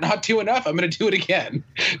 did that not do enough? I'm going to do it again."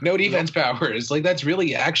 No defense powers. Like that's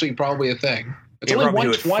really actually probably a thing. It's You only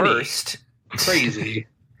probably do it 120. first. Crazy.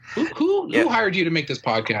 Who Yeah. hired you to make this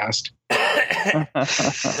podcast?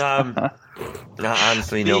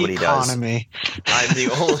 Honestly, nobody does. Economy. I'm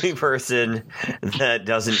the only person that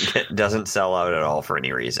doesn't sell out at all for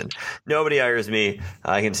any reason. Nobody hires me.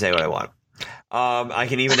 I can say what I want. I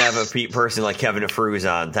can even have a person like Kevin Afruz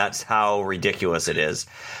on. That's how ridiculous it is.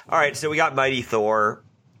 All right, so we got Mighty Thor.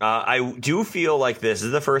 I do feel like this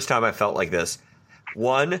is the first time I felt like this.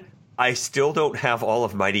 One, I still don't have all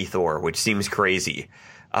of Mighty Thor, which seems crazy.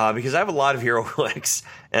 Because I have a lot of HeroClix,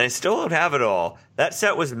 and I still don't have it all. That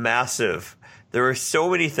set was massive. There were so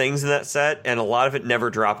many things in that set, and a lot of it never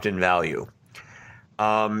dropped in value.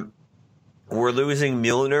 We're losing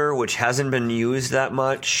Mjolnir, which hasn't been used that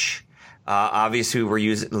much. Obviously,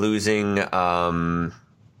 we're losing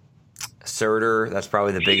Surtur. That's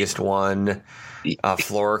probably the biggest one.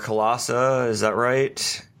 Flora Colossa, is that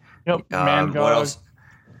right? Yep. Mangog. What else?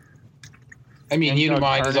 I mean,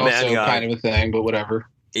 Unimind is also kind of a thing, but whatever.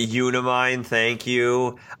 Unimind, thank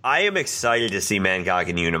you. I am excited to see Mangog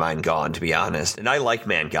and Unimind gone, to be honest. And I like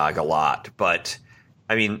Mangog a lot, but,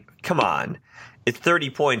 I mean, come on. It's 30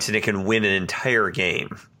 points and it can win an entire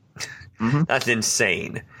game. Mm-hmm. That's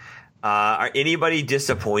insane. Are anybody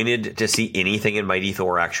disappointed to see anything in Mighty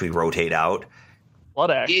Thor actually rotate out?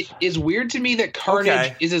 It is weird to me that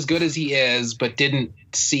Carnage is as good as he is, but didn't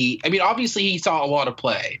see. I mean, obviously he saw a lot of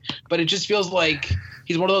play, but it just feels like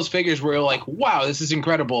he's one of those figures where you're like, wow, this is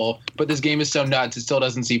incredible, but this game is so nuts, it still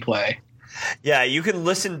doesn't see play. Yeah, you can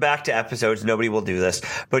listen back to episodes. Nobody will do this,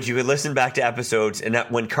 but you can listen back to episodes. And that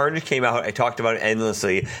when Carnage came out, I talked about it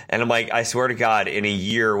endlessly. And I'm like, I swear to God, in a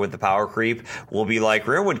year with the power creep, we'll be like,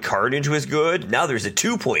 remember when Carnage was good? Now there's a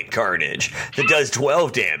 2-point Carnage that does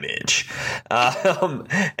 12 damage.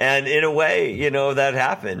 And in a way, you know, that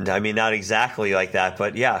happened. I mean, not exactly like that,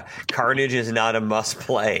 but yeah, Carnage is not a must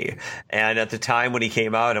play. And at the time when he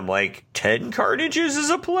came out, I'm like, 10 Carnages is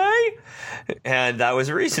a play? And that was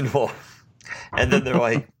reasonable. And then they're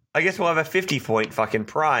like, I guess we'll have a 50-point fucking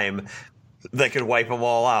Prime that could wipe them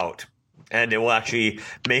all out. And it will actually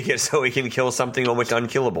make it so he can kill something almost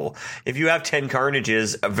unkillable. If you have 10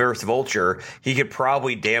 Carnages versus Vulture, he could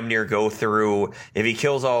probably damn near go through. If he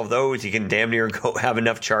kills all of those, he can damn near have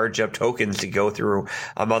enough charged up tokens to go through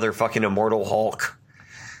a motherfucking Immortal Hulk.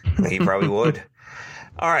 He probably would.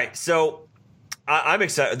 All right, so I'm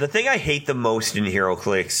excited. The thing I hate the most in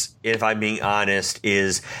HeroClix, if I'm being honest,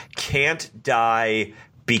 is can't die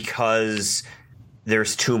because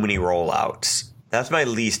there's too many rollouts. That's my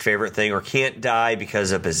least favorite thing, or can't die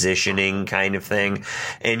because of positioning kind of thing.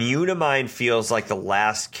 And Unimind feels like the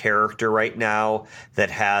last character right now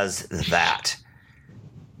that has that.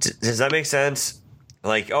 Does that make sense?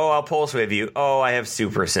 Like, oh, I'll pulse wave you. Oh, I have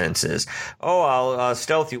super senses. Oh, I'll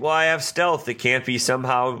stealth you. Well, I have stealth that can't be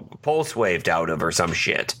somehow pulse waved out of or some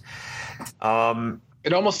shit.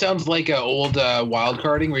 It almost sounds like an old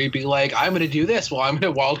wildcarding where you'd be like, I'm going to do this. Well, I'm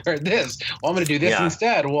going to wildcard this. Well, I'm going to do this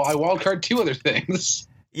instead. Well, I wildcard 2 other things.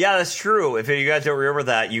 Yeah, that's true. If you guys don't remember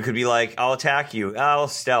that, you could be like, I'll attack you. I'll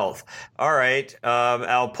stealth. All right.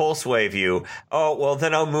 I'll pulse wave you. Oh, well,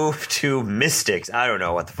 then I'll move to Mystics. I don't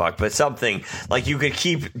know what the fuck, but something. Like, you could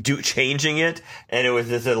keep changing it, and it was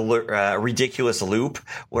this ridiculous loop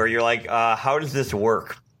where you're like, how does this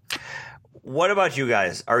work? What about you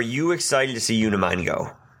guys? Are you excited to see Unimind go?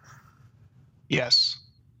 Yes.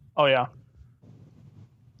 Oh, yeah.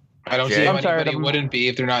 I don't see how anybody wouldn't be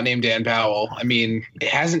if they're not named Dan Powell. I mean, it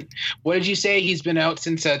hasn't. What did you say? He's been out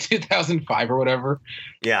since 2005 or whatever.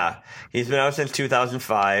 Yeah, he's been out since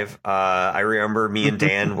 2005. I remember me and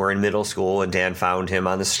Dan were in middle school, and Dan found him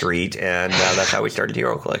on the street, and that's how we started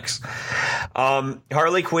HeroClix.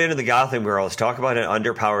 Harley Quinn and the Gotham Girls. Talk about an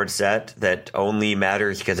underpowered set that only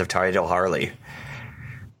matters because of Tidal Harley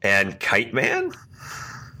and Kite Man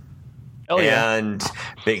and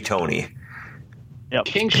Big Tony. Yep.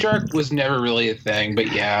 King Shark was never really a thing,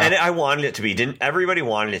 but yeah. And I wanted it to be. Didn't everybody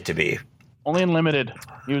wanted it to be? Only in limited.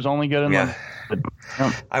 He was only good in limited.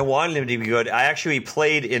 Yep. I wanted him to be good. I actually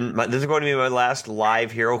played this is going to be my last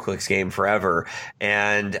live HeroClix game forever,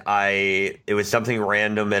 and it was something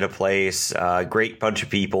random at a place, great bunch of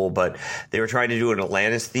people, but they were trying to do an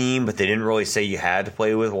Atlantis theme, but they didn't really say you had to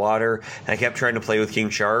play with water, and I kept trying to play with King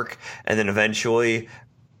Shark, and then eventually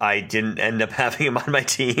I didn't end up having him on my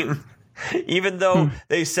team. Even though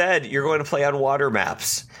they said you're going to play on water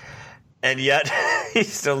maps. And yet, he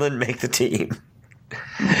still didn't make the team.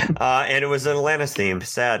 And it was an Atlantis theme.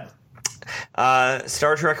 Sad.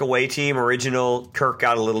 Star Trek Away Team, original. Kirk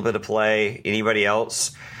got a little bit of play. Anybody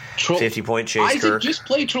else? 50-point chase Isaac Kirk. Just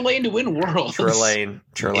play Trelane to win Worlds. Trelane,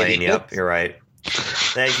 yep, you're right.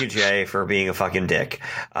 Thank you, Jay, for being a fucking dick.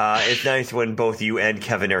 It's nice when both you and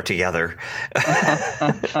Kevin are together.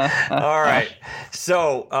 All right.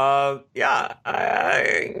 So, yeah,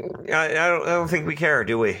 I don't think we care,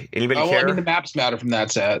 do we? Anybody care? I mean, the maps matter from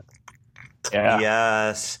that set. Yeah.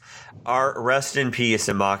 Yes. Our rest in peace,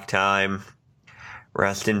 Amok Time.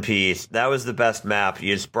 Rest in peace. That was the best map.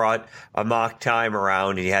 You just brought a mock time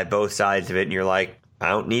around and you had both sides of it, and you're like, I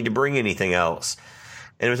don't need to bring anything else.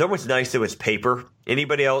 And it was almost nice that it was paper.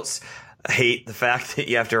 Anybody else hate the fact that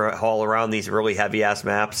you have to haul around these really heavy ass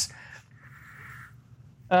maps?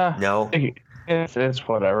 No. It's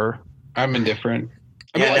whatever. I'm indifferent.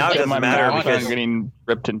 Yeah, now it doesn't matter because I'm getting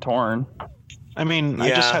ripped and torn. I mean, I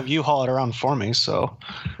just have you haul it around for me, so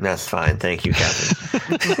that's fine. Thank you, Kevin.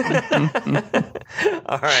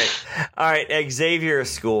 All right. Xavier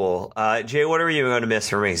School. Jay, what are you going to miss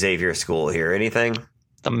from Xavier School here? Anything?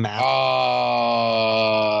 the map,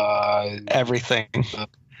 everything.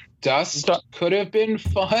 Dust could have been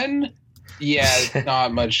fun. Yeah,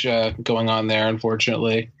 not much going on there,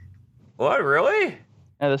 unfortunately. What, really?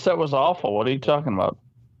 Yeah, the set was awful. What are you talking about?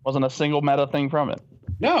 Wasn't a single meta thing from it.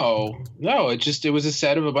 No, it was a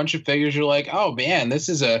set of a bunch of figures. You're like, oh man, this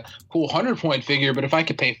is a cool 100-point figure, but if I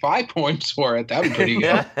could pay 5 points for it, that'd be pretty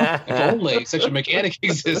good. If only such a mechanic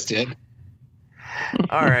existed.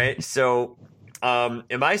 All right, so am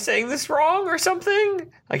I saying this wrong or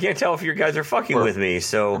something? I can't tell if you guys are fucking with me.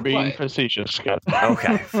 So being facetious, Scott.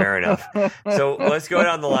 Okay, fair enough. So let's go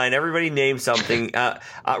down the line. Everybody name something.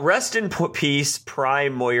 Rest in peace,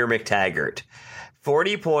 Prime Moyer McTaggart.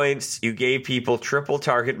 40 points. You gave people triple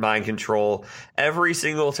target mind control every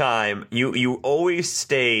single time. You always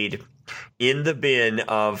stayed in the bin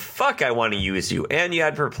of fuck, I want to use you, and you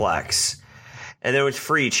had perplex. And then it was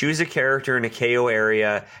free. Choose a character in a KO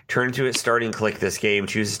area, turn into it starting click this game,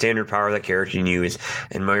 choose a standard power that character you can use,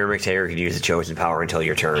 and Moyer McTaggart can use the chosen power until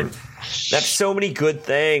your turn. That's so many good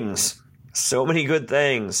things. So many good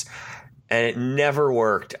things. And it never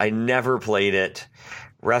worked. I never played it.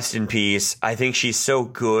 Rest in peace. I think she's so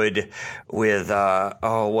good with,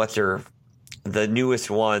 the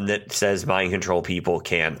newest one that says mind control people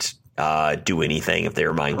can't do anything if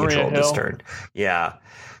they're mind controlled this turn. Yeah.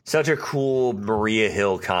 Such a cool Maria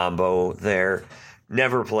Hill combo there.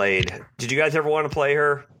 Never played. Did you guys ever want to play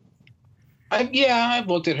her? I've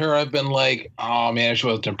looked at her. I've been like, oh man, she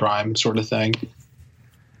wasn't in Prime sort of thing.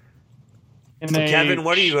 So Kevin,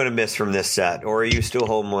 what are you going to miss from this set? Or are you still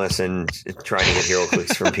homeless and trying to get hero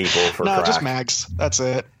clicks from people for No, crack? just Mags. That's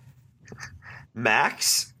it.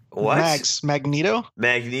 Max? What? Mags. Magneto?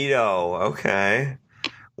 Magneto. Okay.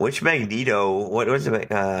 Which Magneto? What was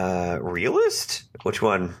it? Realist? Which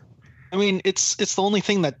one? I mean, it's the only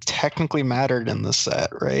thing that technically mattered in the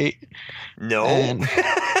set, right? No. And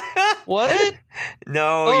what?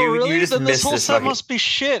 No, Oh, you really? just Then this missed whole this set fucking... must be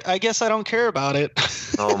shit. I guess I don't care about it.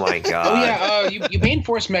 Oh my god. Oh yeah, you main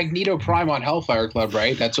force Magneto Prime on Hellfire Club,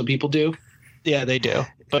 right? That's what people do. Yeah, they do,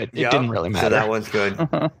 but it Yep. didn't really matter. So that one's good.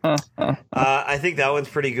 I think that one's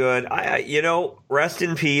pretty good. Rest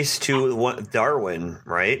in peace to Darwin,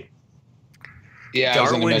 right? Yeah, I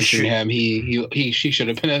was going to Darwin mention him. She should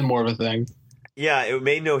have been in more of a thing. Yeah, it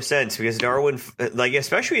made no sense because Darwin, like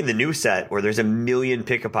especially in the new set where there's a million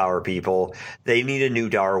pick-a-power people, they need a new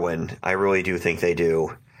Darwin. I really do think they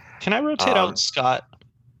do. Can I rotate out Scott?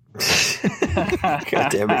 God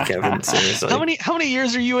damn it, Kevin! Seriously, How many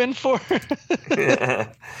years are you in for?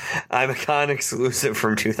 I'm a con exclusive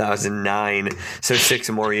from 2009, so 6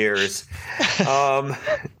 more years. Or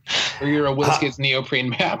you're a WizKids neoprene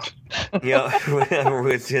map. Yeah,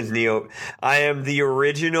 WizKids Neo. I am the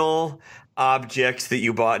original objects that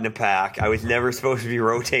you bought in a pack. I was never supposed to be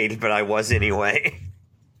rotated, but I was anyway.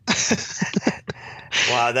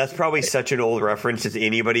 Wow, that's probably such an old reference. Does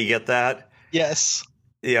anybody get that? Yes.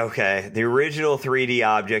 Yeah, okay. The original 3D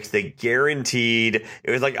objects, they guaranteed,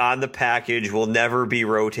 it was like on the package, will never be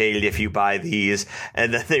rotated if you buy these.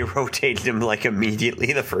 And then they rotated them like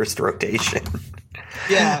immediately the first rotation.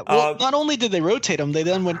 Yeah. Well, not only did they rotate them, they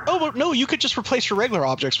then went, oh, but no, you could just replace your regular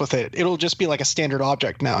objects with it. It'll just be like a standard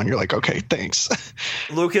object now. And you're like, okay, thanks.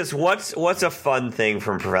 Lucas, what's a fun thing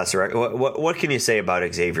from Professor X? What can you say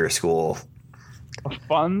about Xavier School? A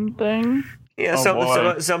fun thing? Yeah,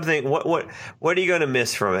 something. What are you going to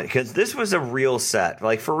miss from it? Because this was a real set.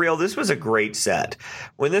 Like, for real, this was a great set.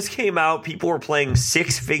 When this came out, people were playing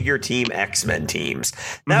 6-figure team X-Men teams.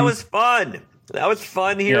 That was fun. That was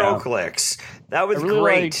fun hero clicks. That was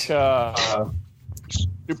great. Super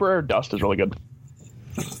Rare Dust is really good.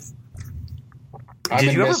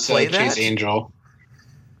 Did you ever play that? Chase Angel.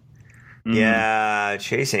 Yeah,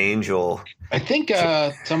 Chase Angel. I think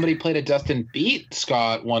somebody played a Dustin beat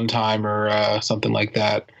Scott one time or something like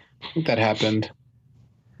that. I think that happened.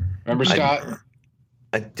 Remember, Scott?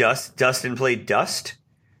 Dustin played Dust?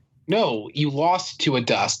 No, you lost to a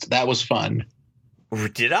Dust. That was fun.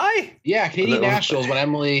 Did I? Yeah, Canadian Nationals when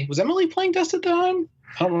Emily playing Dust at the time?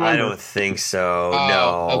 I don't remember. I don't think so. Oh,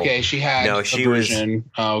 no. Okay, she had no, she a version.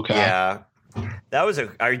 Oh, okay. Yeah.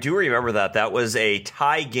 I do remember that. That was a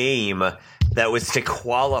tie game that was to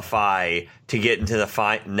qualify to get into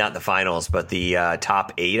not the finals, but the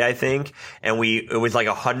top 8, I think. And it was like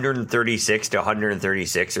 136 to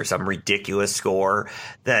 136 or some ridiculous score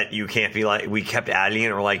that you can't be like, we kept adding it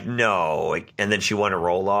and we're like, no. And then she won a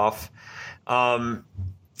roll off.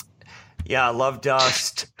 Yeah, Love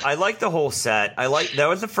Dust. I like the whole set. That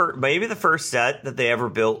was maybe the first set that they ever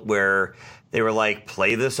built where they were like,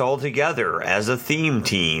 play this all together as a theme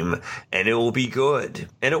team and it will be good.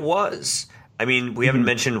 And it was. I mean, we haven't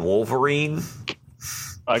mentioned Wolverine.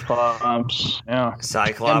 Cyclops, yeah.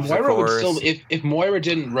 Cyclops, And Moira of course. would still, if Moira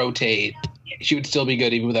didn't rotate, she would still be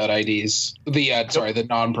good even without IDs. The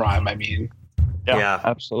non-prime, I mean. Yeah,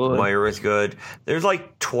 absolutely. Moira was good. There's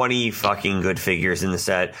like 20 fucking good figures in the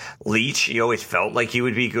set. Leech, you always felt like he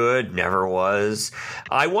would be good. Never was.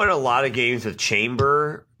 I won a lot of games with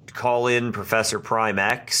Chamber. Call in Professor Prime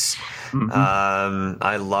X.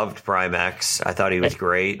 I loved Prime X. I thought he was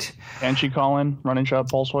great. And she call in Running Shot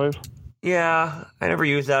Pulse Wave? Yeah, I never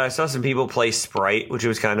used that. I saw some people play Sprite, which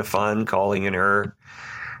was kind of fun, calling in her.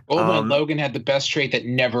 Old Man Logan had the best trait that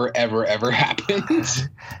never, ever, ever happens.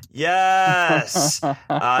 Yes.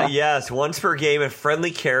 Yes. Once per game, a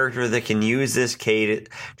friendly character that can use this trait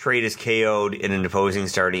is KO'd in an opposing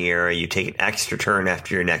starting area. You take an extra turn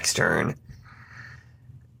after your next turn.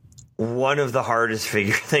 One of the hardest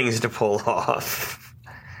figure things to pull off.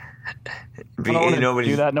 I don't want to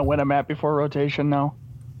do that in a win a map before rotation now.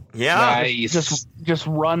 Yeah. Nice. Just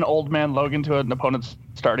run Old Man Logan to an opponent's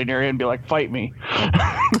starting area and be like, fight me.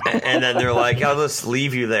 And then they're like, I'll just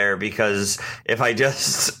leave you there because if I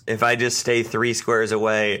just stay 3 squares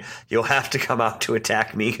away, you'll have to come out to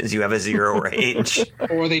attack me because you have a 0 range.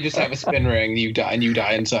 Or they just have a spin ring, you die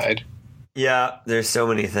inside. Yeah, there's so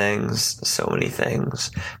many things.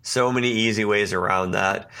 So many easy ways around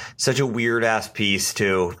that. Such a weird ass piece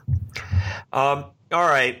too. All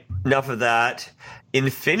right, enough of that.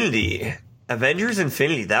 Infinity. Avengers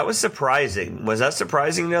Infinity. That was surprising. Was that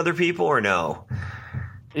surprising to other people or no?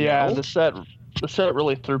 Yeah, the set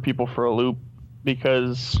really threw people for a loop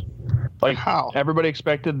because everybody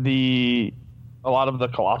expected a lot of the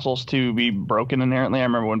Colossals to be broken inherently. I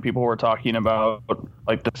remember when people were talking about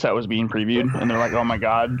like the set was being previewed and they're like, oh my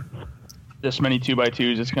god, this many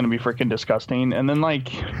 2x2s, it's going to be freaking disgusting. And then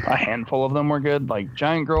like a handful of them were good. Like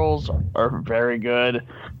Giant Girls are very good.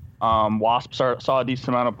 Wasp saw a decent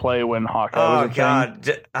amount of play when Hawkeye was a god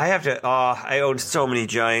thing. I own so many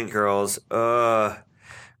Giant Girls. I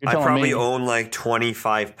probably own like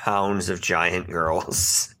 25 pounds of Giant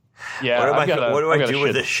Girls. Yeah, what do I do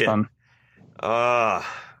with this shit? But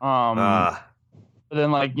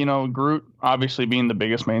then like, Groot obviously being the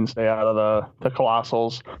biggest mainstay out of the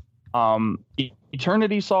Colossals.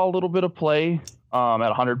 Eternity saw a little bit of play at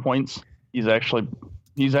 100 points. He's actually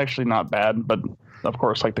not bad, but of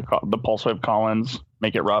course, like the Pulse Wave Collins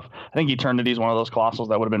make it rough. I think Eternity is one of those Colossals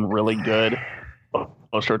that would have been really good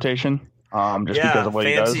post rotation. Because of what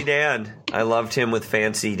he does. Fancy Dan. I loved him with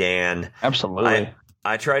Fancy Dan. Absolutely.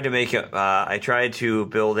 I tried to I tried to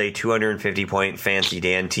build a 250 point Fancy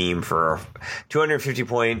Dan team for 250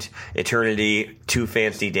 point Eternity, 2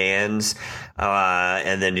 Fancy Dans,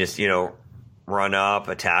 and then just, run up,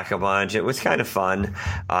 attack a bunch. It was kind of fun.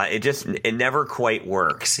 It never quite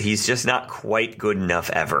works. He's just not quite good enough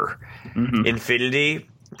ever. Mm-hmm. Infinity.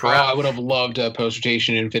 I would have loved a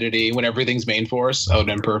post-rotation Infinity when everything's main force. That would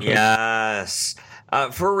have been perfect. Yes.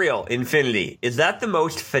 For real, Infinity. Is that the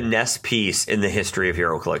most finesse piece in the history of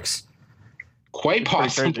HeroClix? Quite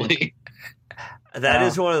possibly. That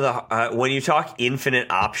is one of the... when you talk infinite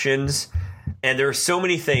options... And there are so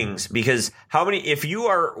many things because if you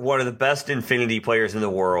are one of the best Infinity players in the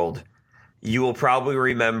world, you will probably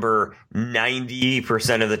remember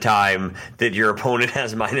 90% of the time that your opponent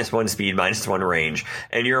has -1 speed, -1 range,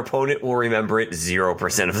 and your opponent will remember it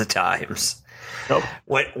 0% of the times. Nope.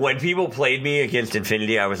 When people played me against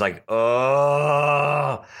Infinity, I was like,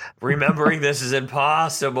 oh, remembering this is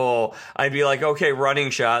impossible. I'd be like, okay, running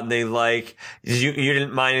shot. And they like, you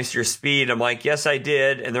didn't minus your speed. I'm like, yes, I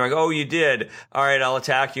did. And they're like, oh, you did. All right, I'll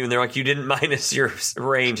attack you. And they're like, you didn't minus your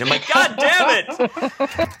range. I'm like, God damn it.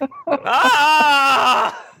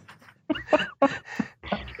 Ah!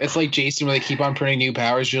 It's like Jason where they keep on printing new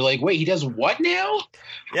powers. You're like, wait, he does what now?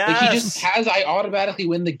 Yes. Like he just I automatically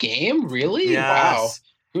win the game? Really? Yes. Wow.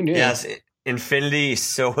 Who knew? Yes. Infinity is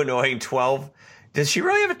so annoying. 12. Does she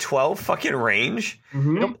really have a 12 fucking range?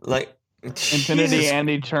 Mm-hmm. Like Infinity and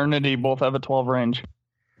Eternity both have a 12 range.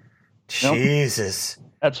 Jesus.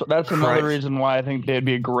 That's another reason why I think they'd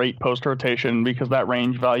be a great post rotation because that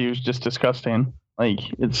range value is just disgusting. Like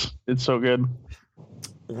it's so good.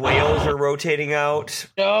 Whales are rotating out.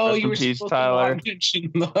 No, Rest you in were peace, supposed Tyler. to not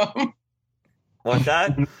mention them. What's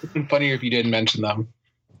that? It'd been funnier if you didn't mention them.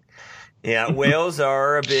 Yeah, whales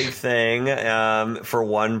are a big thing for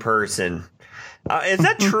one person. Is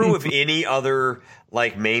that true of any other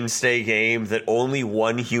like mainstay game that only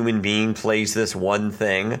one human being plays this one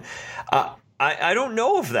thing? I don't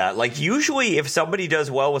know of that. Like usually if somebody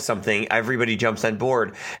does well with something, everybody jumps on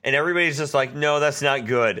board and everybody's just like, no, that's not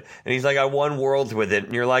good. And he's like, I won worlds with it.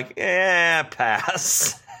 And you're like,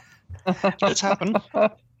 pass. It's happened.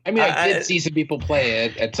 I mean, I did see some people play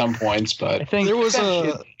it at some points, I but think There was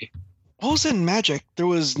what was in Magic? There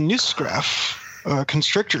was Newsgraph,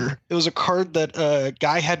 Constrictor. It was a card that a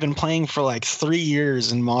guy had been playing for like 3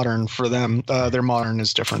 years in Modern for them. Their Modern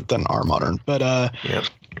is different than our Modern. But Yep.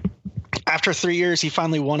 after 3 years, he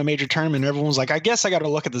finally won a major tournament. Everyone was like, I guess I got to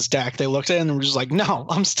look at this deck. They looked at it and were just like, no,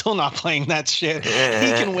 I'm still not playing that shit. He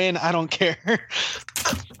can win. I don't care.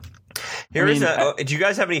 Do you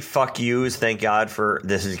guys have any fuck yous? Thank God for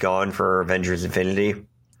this is gone for Avengers Infinity.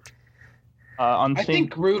 I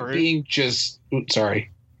think Groot being just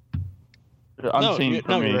sorry. Unseen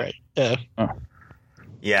for me. you're right. Yeah.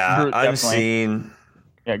 Yeah, Groot, Unseen.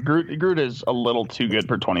 Yeah, Groot is a little too good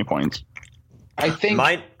for 20 points. I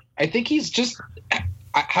think he's just.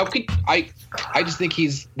 I just think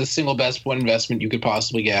he's the single best one investment you could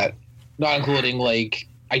possibly get, not including like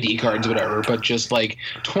ID cards, whatever, but just like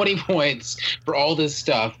 20 points for all this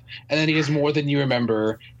stuff, and then he does more than you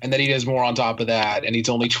remember, and then he does more on top of that, and he's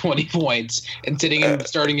only 20 points, and sitting in the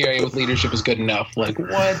starting area with leadership is good enough. Like,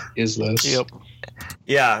 what is this? Yep.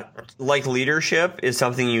 Yeah, like leadership is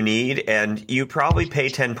something you need, and you probably pay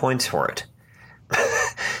 10 points for it.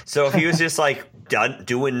 So if he was just like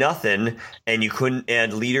doing nothing and you couldn't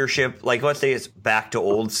add leadership, like let's say it's back to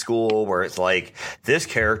old school where it's like this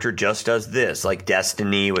character just does this, like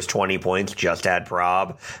Destiny was 20 points, just had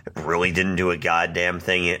prob, really didn't do a goddamn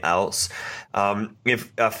thing else.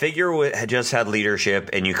 If a figure had just had leadership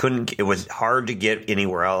and you couldn't, it was hard to get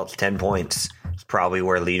anywhere else, 10 points is probably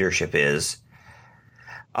where leadership is.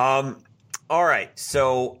 All right,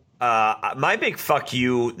 so my big fuck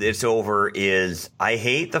you that's over is I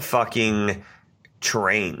hate the fucking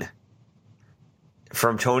terrain.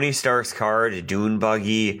 From Tony Stark's car to Dune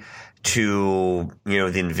Buggy to,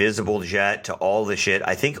 the invisible jet to all the shit.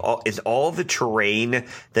 I think is all the terrain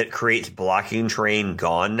that creates blocking terrain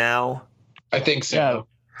gone now? I think so. Yeah,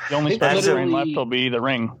 the only It's special terrain literally- left will be the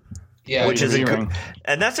ring. Yeah, Which is a ring. good,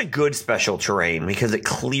 and that's a good special terrain because it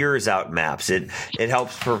clears out maps. It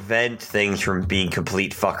helps prevent things from being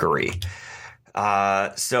complete fuckery.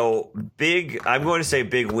 So big, I'm going to say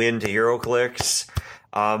big win to HeroClix.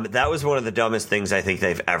 That was one of the dumbest things I think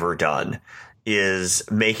they've ever done, is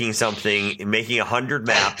making 100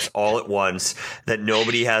 maps all at once that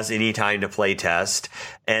nobody has any time to play test,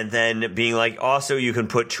 and then being like, also you can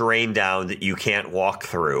put terrain down that you can't walk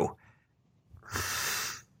through.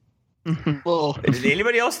 Well, Did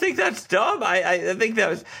anybody else think that's dumb? I think that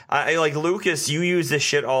was I like Lucas. You use this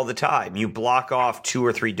shit all the time. You block off 2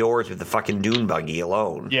 or 3 doors with the fucking Dune Buggy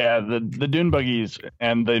alone. Yeah, the Dune Buggies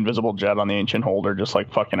and the Invisible Jet on the Ancient Hold are just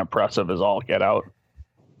like fucking oppressive as all get out.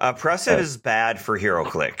 Oppressive is bad for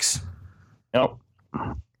HeroClix. Yep.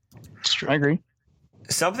 I agree.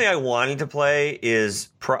 Something I wanted to play is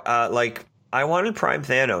I wanted Prime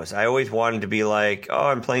Thanos. I always wanted to be like, oh,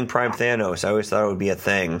 I'm playing Prime Thanos. I always thought it would be a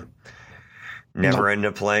thing. Never ended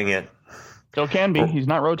up playing it. Still can be. He's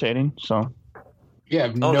not rotating, so. Yeah, I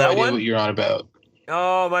have no that idea one? what you're on about.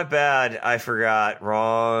 Oh, my bad. I forgot.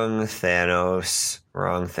 Wrong Thanos.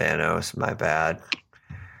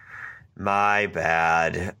 My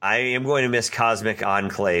bad. I am going to miss Cosmic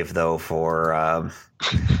Enclave, though, for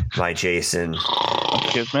my Jason.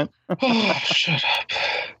 Kismet. Oh, shut up.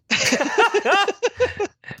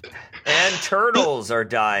 And turtles are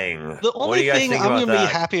dying. the What do only you guys thing think I'm about going to be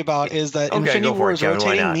that? happy about is that Okay, Infinity go for War it, is Kevin. Why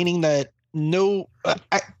rotating, not? meaning that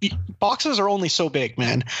boxes are only so big,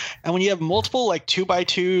 man. And when you have multiple like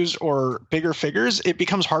 2x2s or bigger figures, it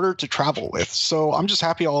becomes harder to travel with. So I'm just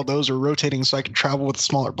happy all of those are rotating so I can travel with a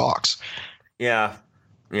smaller box. Yeah.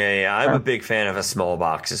 I'm a big fan of a small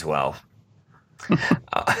box as well.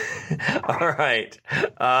 All right.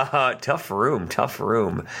 Tough room.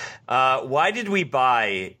 Why did we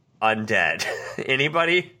buy Undead?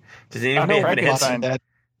 Anybody? Does anybody have an Frank bought answer? Undead.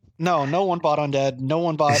 No one bought Undead. No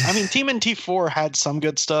one bought. I mean, Team NT4 had some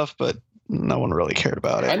good stuff, but no one really cared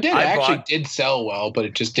about it. Undead I actually bought- did sell well, but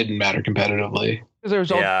it just didn't matter competitively. Because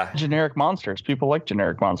there's all Yeah. generic monsters. People like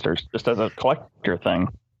generic monsters just as a collector thing.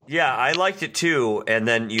 Yeah, I liked it too. And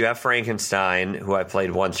then you have Frankenstein, who I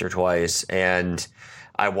played once or twice, and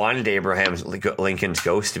I wanted Abraham Lincoln's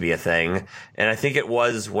Ghost to be a thing, and I think it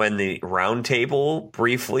was when the round table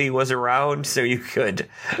briefly was around, so you could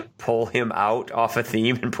pull him out off a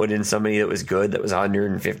theme and put in somebody that was good, that was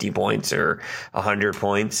 150 points or 100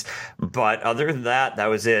 points. But other than that, that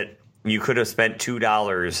was it. You could have spent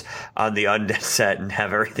 $2 on the Undead set and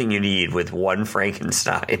have everything you need with one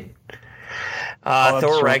Frankenstein.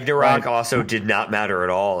 Thor Ragnarok also did not matter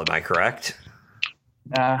at all. Am I correct?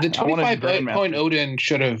 The 25-point Odin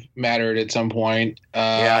should have mattered at some point.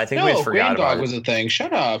 Yeah, I think we just forgot about it. Grandog was a thing.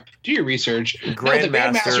 Shut up. Do your research. The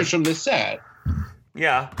Grandmaster's from this set.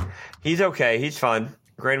 Yeah, he's okay. He's fun.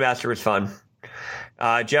 Grandmaster was fun.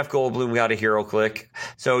 Jeff Goldblum got a hero click.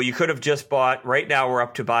 So you could have just bought, right now we're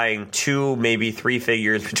up to buying 2, maybe 3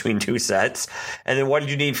 figures between 2 sets. And then what did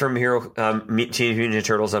you need from Teenage Mutant Ninja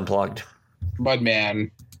Turtles Unplugged?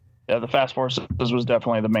 Mudman. Yeah, the Fast Forces was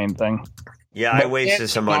definitely the main thing. Yeah, I wasted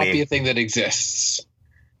some money. Not be a thing that exists.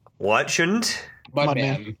 What shouldn't?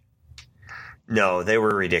 Mudman. No, they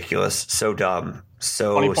were ridiculous. So dumb.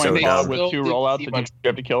 So dumb. With 2 rollouts that you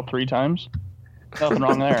have to kill 3 times. Nothing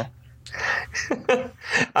wrong there.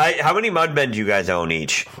 How many Mudmen do you guys own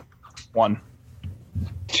each? 1.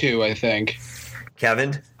 2, I think.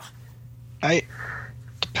 Kevin?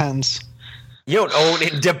 Depends. You don't own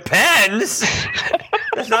it. Depends?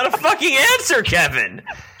 That's not a fucking answer, Kevin.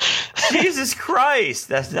 Jesus Christ.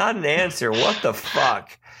 That's not an answer. What the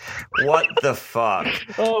fuck? What the fuck?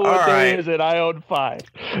 Oh, what day is it? I own 5.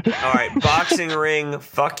 All right, boxing ring.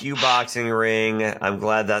 Fuck you, boxing ring. I'm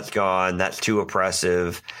glad that's gone. That's too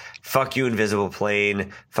oppressive. Fuck you, invisible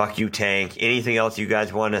plane. Fuck you, tank. Anything else you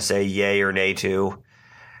guys want to say yay or nay to?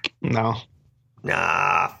 No.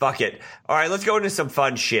 Nah, fuck it. All right, let's go into some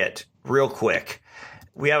fun shit real quick.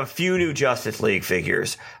 We have a few new Justice League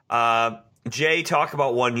figures. Jay, talk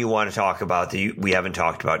about one you want to talk about that we haven't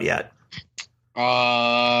talked about yet.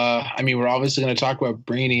 I mean, we're obviously going to talk about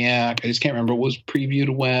Brainiac. I just can't remember what was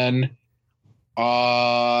previewed when.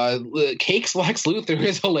 Cake's Lex Luthor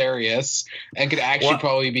is hilarious and could actually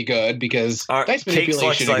probably be good because dice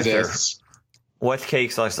manipulation exists. What's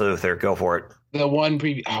Cake's Lex Luthor? Go for it. The one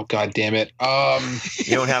preview. Oh, god damn it.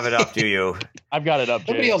 You don't have it up, do you? I've got it up.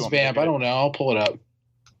 Somebody else vamp. I don't know. I'll pull it up.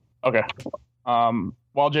 Okay.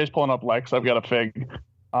 While Jay's pulling up Lex, I've got a fig.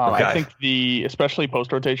 Okay. I think especially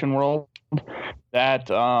post-rotation world, that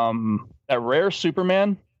rare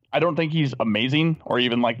Superman, I don't think he's amazing or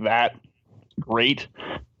even like that great.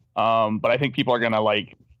 But I think people are going to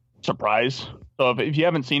surprise. So if you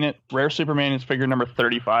haven't seen it, rare Superman is figure number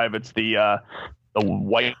 35. It's the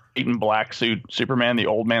white and black suit Superman, the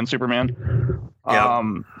old man Superman. Yep.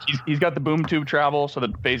 He's got the boom tube travel, so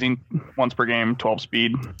that phasing once per game, 12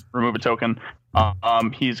 speed, remove a token.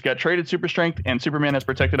 He's got traded super strength, and Superman has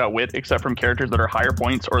protected outwit, except from characters that are higher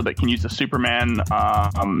points or that can use the Superman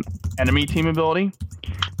enemy team ability.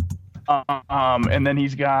 And then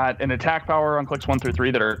he's got an attack power on clicks 1 through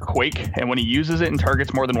 3 that are Quake, and when he uses it and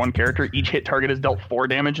targets more than one character, each hit target is dealt 4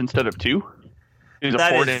 damage instead of 2.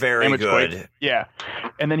 That is very good. Quake. Yeah.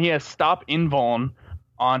 And then he has stop invuln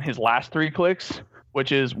on his last 3 clicks,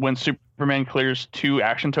 which is when Superman clears 2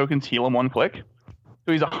 action tokens, heal him 1 click.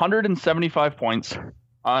 So he's 175 points.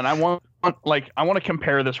 And I want to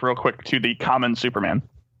compare this real quick to the common Superman.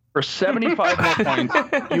 For 75 more points,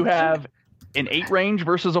 you have an 8 range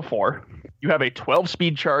versus a 4. You have a 12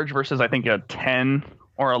 speed charge versus I think a 10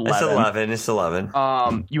 or 11. It's 11.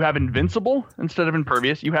 You have invincible instead of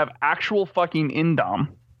impervious. You have actual fucking indom.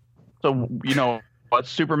 So, but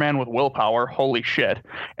Superman with willpower, holy shit.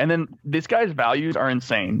 And then this guy's values are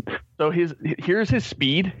insane. So here's his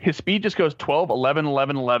speed. His speed just goes 12, 11,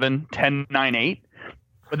 11, 11, 10, 9, 8.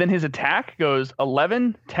 But then his attack goes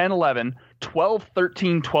 11, 10, 11, 12,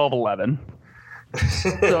 13, 12, 11.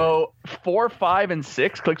 So 4, 5, and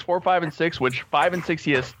 6, clicks 4, 5, and 6, which 5 and 6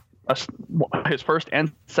 he has his first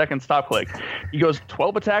and second stop click. He goes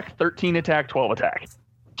 12 attack, 13 attack, 12 attack.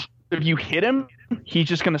 If you hit him, he's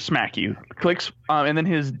just going to smack you. Clicks, and then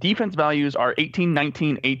his defense values are 18,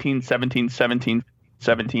 19, 18, 17, 17,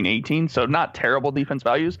 17, 18. So not terrible defense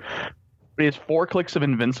values. But he has 4 clicks of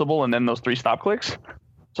invincible and then those 3 stop clicks.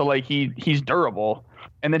 So he's durable.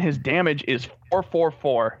 And then his damage is 4, 4,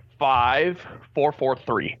 4, 5, 4, 4,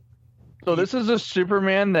 3. So this is a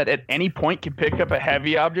Superman that at any point can pick up a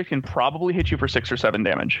heavy object and probably hit you for 6 or 7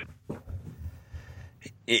 damage.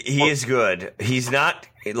 He is good. He's not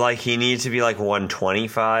like he needs to be like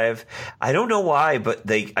 125. I don't know why, but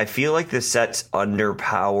I feel like this set's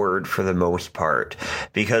underpowered for the most part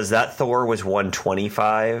because that Thor was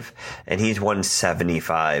 125 and he's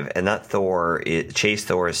 175, and that Chase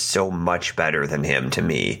Thor is so much better than him to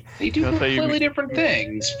me. They do completely different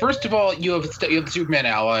things. First of all, you have the Superman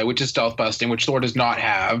ally, which is stealth busting, which Thor does not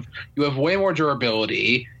have. You have way more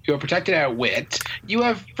durability. You have protected outwit. You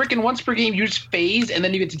have freaking once per game use phase, and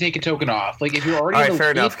then you get to take a token off. Like if you're already all right, fair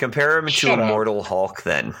enough. Compare him to Immortal Hulk,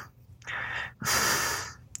 then.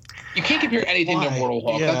 You can't compare anything to Immortal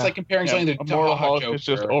Hulk. Yeah. That's like comparing something to Immortal Hulk Joker. is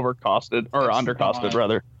just overcosted or undercosted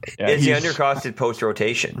rather. Yeah, Is he undercosted post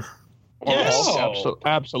rotation?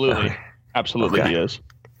 Absolutely, Okay. he is.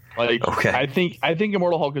 Like, Okay. I think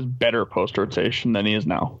Immortal Hulk is better post rotation than he is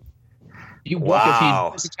now. You Wow.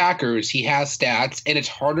 He has attackers. He has stats, and it's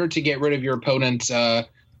harder to get rid of your opponent's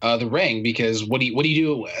the ring because what do you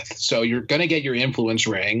do it with? So you're gonna get your influence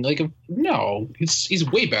ring. Like no, he's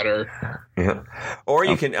way better. Yeah. Or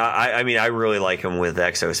you can. I mean, I really like him with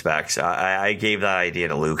Exospecs. I gave that idea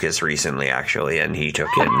to Lucas recently, actually, and he took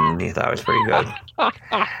it and he thought it was pretty good.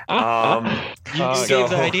 You gave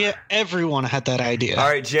the idea. Everyone had that idea. All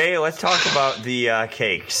right, Jay. Let's talk about the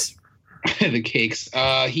cakes. The cakes.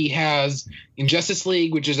 He has Injustice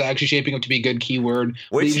League, which is actually shaping up to be a good keyword.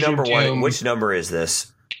 Which Legion of number one? Doom, Which number is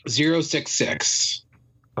this? 066.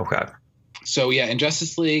 Okay. So yeah,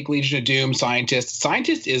 Injustice League, Legion of Doom, Scientist.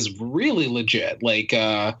 Scientist is really legit. Like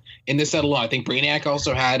in this set alone, I think Brainiac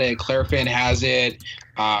also had it. Clarifin has it.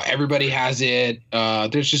 Everybody has it.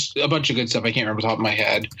 There's just a bunch of good stuff. I can't remember off the top of my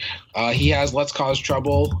head. He has Let's Cause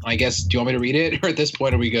Trouble. I guess. Do you want me to read it, or at this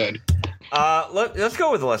point are we good? Let's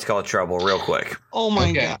go with Let's Call It Trouble real quick. Oh my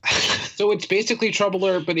Okay. god. So it's basically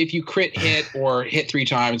Troubler, but if you crit hit or hit 3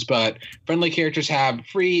 times, but friendly characters have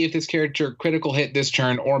free if this character critical hit this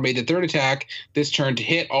turn or made the third attack this turn to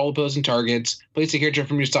hit all opposing targets, place a character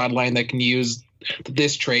from your sideline that can use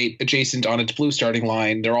this trait adjacent on its blue starting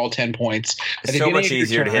line. They're all 10 points. It's so much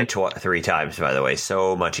easier to hit 3 times, by the way.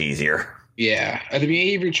 So much easier. Yeah. At the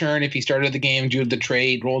beginning of your turn, if you started the game, do the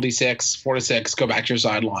trait, roll d6, 4 to 6, go back to your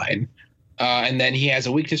sideline. And then he has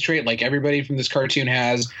a weakness trait like everybody from this cartoon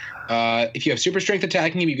has. If you have super strength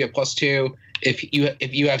attacking him, you get +2. If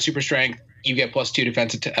you have super strength, you get +2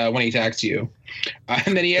 defense when he attacks you.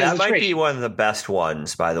 And then he has that might be one of the best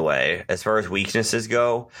ones, by the way, as far as weaknesses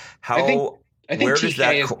go. I think where TK does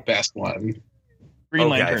that is the best one. Green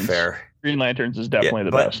okay, Lanterns. fair. Green Lanterns is definitely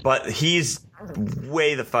the best. But he's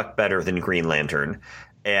way the fuck better than Green Lantern,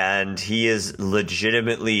 and he is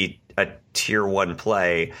legitimately a tier 1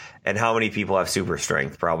 play. And how many people have super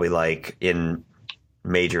strength? Probably like in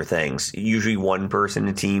major things. Usually one person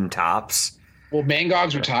a team tops. Well,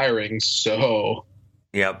 Mangog's retiring, so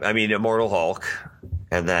Yeah, I mean Immortal Hulk,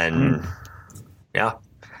 and then yeah.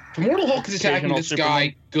 Immortal Hulk is attacking Occasional this Superman.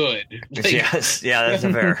 guy good. Like, Yes, yeah, that's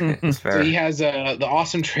fair. That's fair. So he has the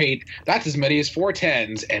awesome trait. That's as many as 4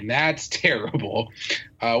 10s, and that's terrible.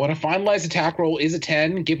 When a finalized attack roll is a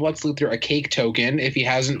 10, give Lex Luthor a cake token if he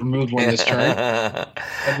hasn't removed one this turn.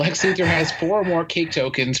 And Lex Luthor has 4 or more cake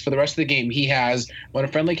tokens for the rest of the game. He has, when a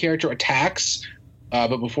friendly character attacks,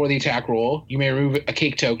 but before the attack roll, you may remove a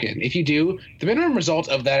cake token. If you do, the minimum result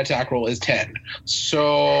of that attack roll is 10.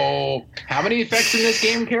 So how many effects in this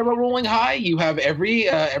game care about rolling high? You have every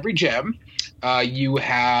gem. You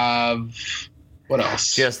have what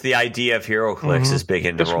else? Just the idea of HeroClix is big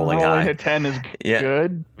into Just rolling rolling high. a 10 is Yeah.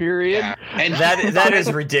 good, period. Yeah. And That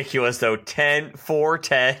is ridiculous, though. 4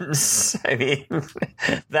 10s. I mean,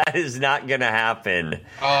 that is not going to happen.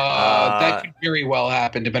 that could very well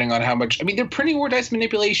happen depending on how much. I mean, they're printing more dice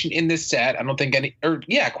manipulation in this set. I don't think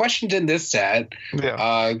questions in this set.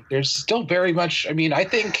 Yeah. There's still very much. I mean, I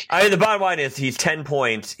think. The bottom line is he's 10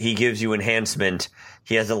 points. He gives you enhancement.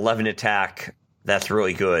 He has 11 attack. That's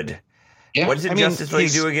really good. Yeah, What does Injustice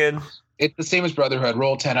League do again? It's the same as Brotherhood.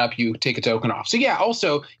 Roll 10 up, you take a token off. So yeah,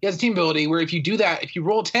 also he has a team ability where if you do that, if you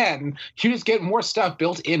roll 10, you just get more stuff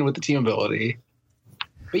built in with the team ability.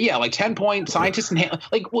 But yeah, like 10 point scientist and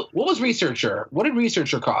like what was Researcher? What did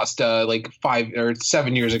Researcher cost? Like 5 or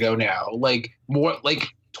 7 years ago now. Like more, like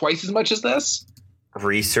twice as much as this.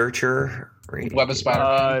 Researcher? Web of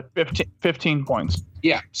Spider. 15 points.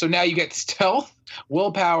 Yeah. So now you get stealth,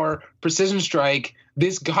 willpower, precision strike,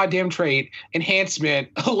 this goddamn trait,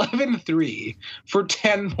 enhancement, 11-3 for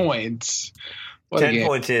 10 points. What a 10 game.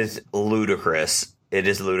 points is ludicrous. It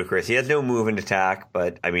is ludicrous. He has no move and attack,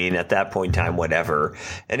 but I mean, at that point in time, whatever.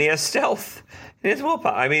 And he has stealth. And his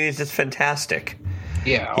willpower. I mean, he's just fantastic.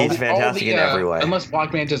 Yeah, He's fantastic in every way. Unless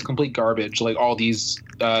Black Manta is complete garbage, like all these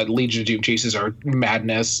Legion of Doom chases are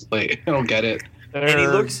madness. Like I don't get it. And he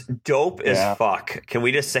looks dope as fuck. Can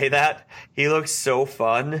we just say that? He looks so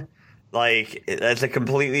fun. Like, that's a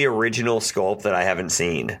completely original sculpt that I haven't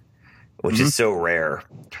seen, which is so rare.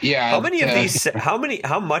 Yeah. How many of these?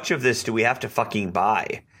 How much of this do we have to fucking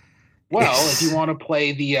buy? Well, if you want to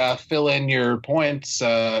play the fill in your points,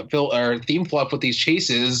 theme fluff with these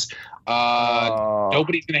chases,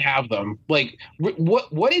 nobody's going to have them. Like,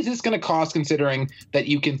 what is this going to cost, considering that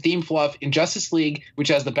you can theme fluff in Justice League, which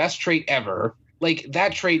has the best trait ever? Like,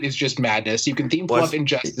 that trait is just madness. You can theme fluff in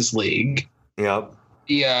Justice League. Yep.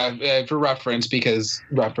 Yeah, for reference,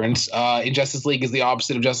 in Justice League is the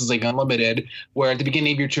opposite of Justice League Unlimited, where at the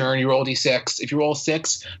beginning of your turn, you roll d6. If you roll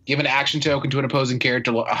 6, give an action token to an opposing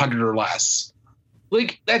character 100 or less.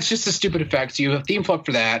 Like, that's just a stupid effect. So you have theme fluff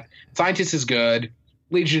for that. Scientist is good.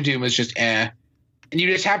 Legion of Doom is just eh. And you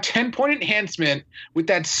just have 10-point enhancement with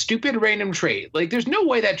that stupid random trait. Like, there's no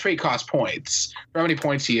way that trait costs points for how many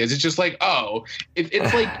points he is. It's just like, oh, if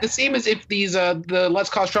it's like the same as if these the Let's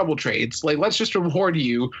Cause Trouble traits. Like, let's just reward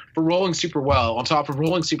you for rolling super well on top of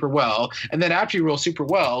rolling super well. And then after you roll super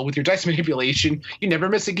well with your dice manipulation, you never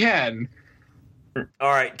miss again. All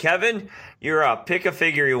right, Kevin, you're up. Pick a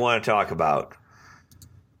figure you want to talk about.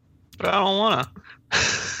 But I don't want to.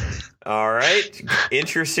 All right.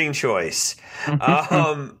 Interesting choice.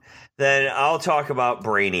 Then I'll talk about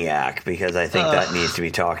Brainiac, because I think that needs to be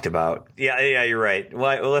talked about. Yeah, you're right.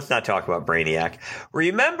 Well, let's not talk about Brainiac.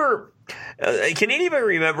 Remember, can anybody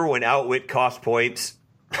remember when Outwit cost points?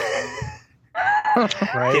 Right.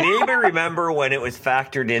 Can anybody remember when it was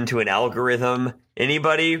factored into an algorithm?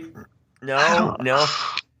 Anybody? No?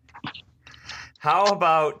 How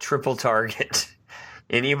about Triple Target?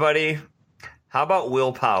 Anybody? How about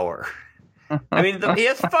willpower? I mean, he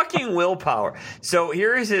has fucking willpower. So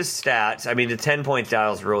here is his stats. I mean, the 10-point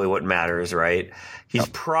dial is really what matters, right? He's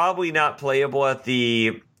probably not playable at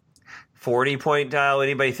the 40-point dial.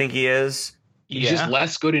 Anybody think he is? He's just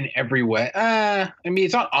less good in every way. I mean,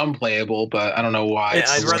 it's not unplayable, but I don't know why. Yeah,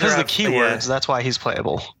 It's because of the keywords. That's why he's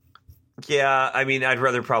playable. Yeah, I mean, I'd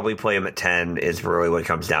rather probably play him at 10 is really what it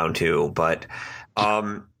comes down to. But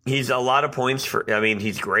he's a lot of points for. I mean,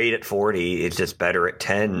 he's great at 40. It's just better at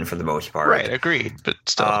 10 for the most part. Right, agreed. But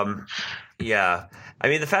still, yeah. I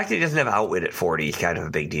mean, the fact that he doesn't have Outwit at 40 is kind of a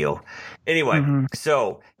big deal. Anyway,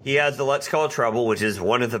 so he has the Let's Call Trouble, which is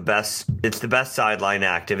one of the best. It's the best sideline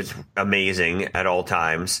active. It's amazing at all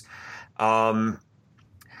times.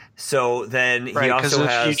 So then he also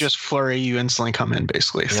has. If you just flurry, you instantly come in,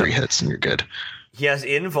 basically 3 hits, and you're good. He has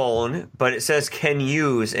Invuln, but it says can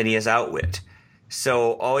use, and he has Outwit.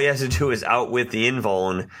 So all he has to do is outwit the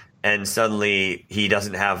Invuln, and suddenly he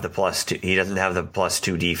doesn't have the +2. He doesn't have the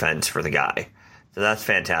 +2 defense for the guy. So that's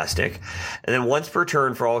fantastic. And then once per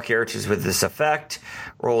turn for all characters with this effect,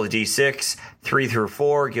 roll a d6, 3 through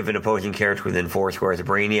 4, give an opposing character within 4 squares of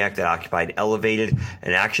Brainiac that occupied elevated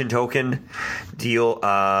an action token. Deal.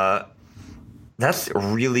 That's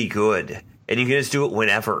really good. And you can just do it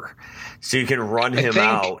whenever. So you can run him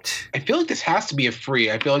out. I feel like this has to be a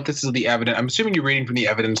free. I feel like this is the evidence. I'm assuming you're reading from the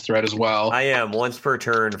evidence thread as well. I am. Once per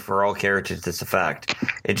turn for all characters this effect.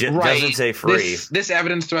 It just doesn't say free. This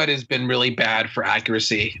evidence thread has been really bad for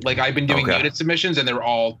accuracy. Like, I've been doing unit submissions and they're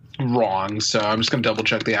all wrong. So I'm just going to double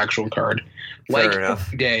check the actual card. Fair enough.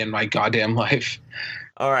 Every day in my goddamn life.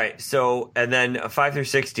 All right. So, and then 5 through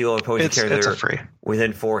 6 deal opposing character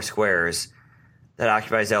within 4 squares. That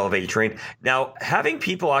occupies elevated terrain. Now, having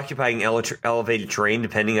people occupying elevated terrain,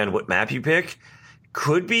 depending on what map you pick,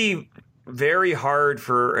 could be very hard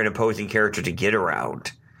for an opposing character to get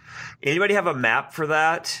around. Anybody have a map for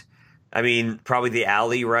that? I mean, probably the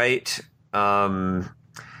alley, right?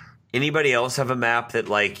 Anybody else have a map that,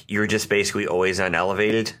 like, you're just basically always on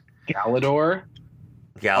elevated? Galador?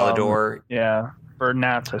 Yeah, for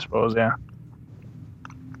Nats, I suppose, yeah.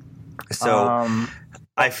 So...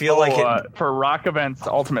 I feel like for rock events,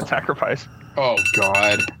 Ultimate Sacrifice. Oh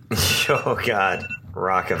God! Oh God!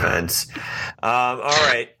 Rock events. All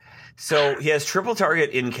right. So he has triple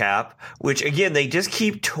target in cap, which again they just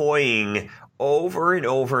keep toying over and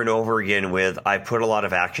over and over again with. I put a lot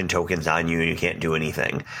of action tokens on you, and you can't do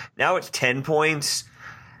anything. Now it's 10 points.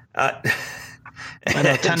 I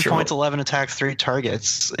know, 10 points, 11 attacks, 3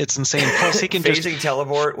 targets. It's insane. Plus, he can Phasing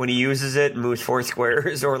teleport when he uses it, moves 4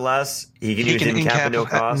 squares or less. He can use in cap at no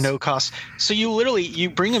cost. No cost. So you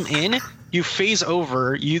bring him in, you phase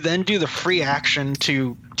over, you then do the free action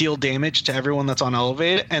to deal damage to everyone that's on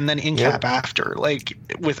elevate, and then in cap after, like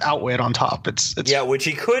with outwit on top. It's which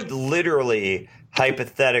he could literally,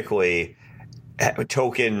 hypothetically,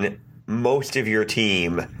 token most of your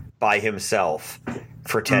team by himself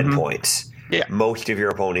for 10 points. Yeah. most of your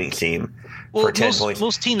opponent's team for 10 points.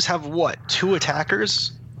 Most teams have what? 2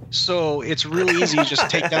 attackers? So it's really easy to just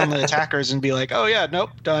take down the attackers and be like, oh yeah, nope,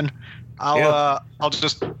 done. I'll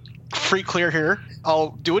just free clear here.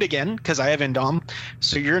 I'll do it again because I have Indom.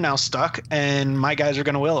 So you're now stuck, and my guys are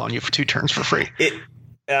going to will on you for 2 turns for free.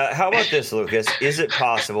 How about this, Lucas? Is it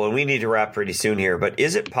possible, and we need to wrap pretty soon here, but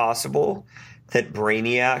is it possible that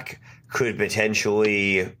Brainiac could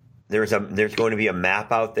potentially there's going to be a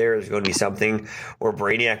map out there, there's going to be something where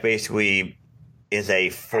Brainiac basically is a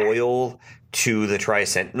foil to the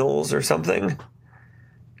Tri-Sentinels or something?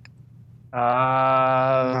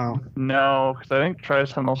 No, because I think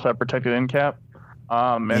Tri-Sentinels have protected end cap.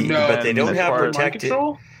 But they don't have protected.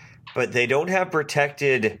 Control? But they don't have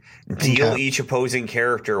protected deal each opposing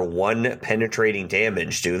character 1 penetrating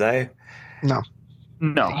damage, do they? No.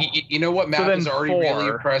 You know what map is already really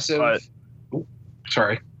impressive? But,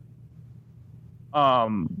 sorry.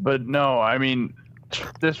 But no, I mean,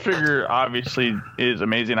 this figure obviously is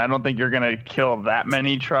amazing. I don't think you're going to kill that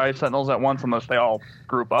many Tri-Sentinels at once unless they all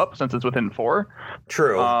group up, since it's within 4.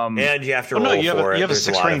 True. And you have to roll for it. You have a There's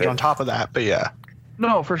 6 lot of range it. on top of that, but yeah.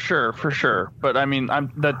 No, for sure. But I mean,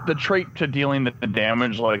 the trait to dealing the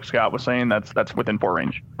damage, like Scott was saying, that's within 4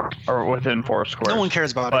 range or within 4 squares. No one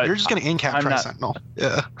cares about But it. You're just going to in-cap I'm not- Tri-Sentinel.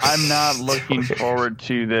 Yeah. I'm not looking forward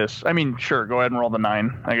to this. I mean, sure, go ahead and roll the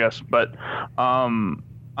 9, I guess. But I'm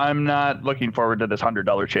not looking forward to this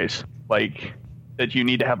 $100 chase, like, that you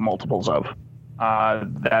need to have multiples of.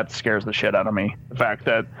 That scares the shit out of me. The fact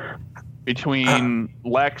that between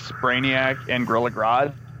Lex, Brainiac, and Gorilla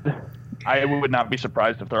Grodd, I would not be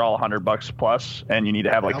surprised if they're all $100 plus, and you need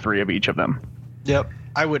to have like 3 of each of them. Yep.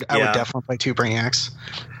 I would definitely play 2 Brainiacs.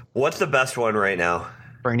 What's the best one right now?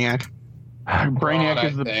 Brainiac. Brainiac Rod,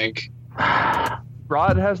 is the I think.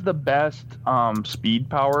 Rod has the best speed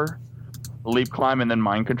power, leap climb, and then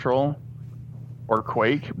mind control or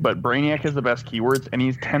quake. But Brainiac has the best keywords, and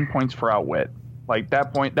he's 10 points for outwit. Like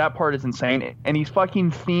that part is insane, and he's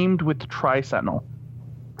fucking themed with Tri-Sentinel.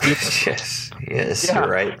 Yes, you're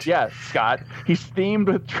right. Yes, Scott. He's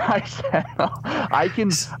themed with Tri-Sentinel.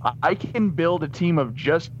 I can build a team of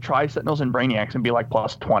just Tri-Sentinels and Brainiacs and be like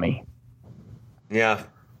plus 20. Yeah,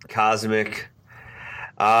 Cosmic.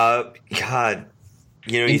 God,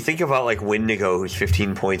 you think about like Wendigo, who's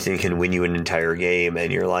 15 points and can win you an entire game,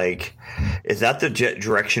 and you're like, is that the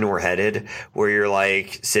direction we're headed? Where you're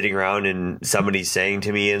like sitting around and somebody's saying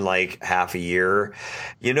to me in like half a year,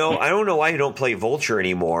 I don't know why you don't play Vulture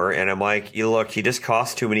anymore, and I'm like, look, he just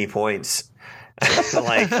costs too many points. He's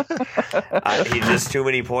just too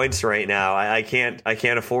many points right now. I can't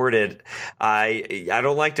afford it. I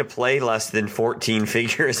don't like to play less than 14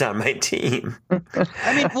 figures on my team.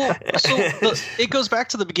 I mean, it goes back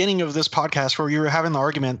to the beginning of this podcast where you were having the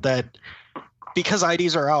argument that because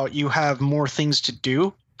IDs are out, you have more things to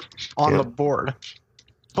do on the board.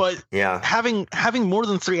 But having more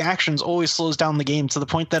than 3 actions always slows down the game to the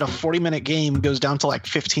point that a 40-minute game goes down to like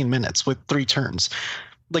 15 minutes with 3 turns.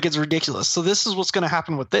 Like, it's ridiculous. So this is what's going to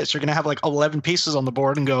happen with this. You're going to have like 11 pieces on the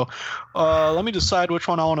board and go, let me decide which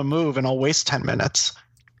one I want to move, and I'll waste 10 minutes.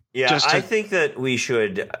 Yeah, I think that we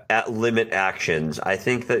should limit actions. I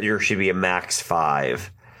think that there should be a max 5.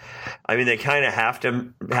 I mean, they kind of have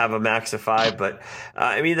to have a max of 5, but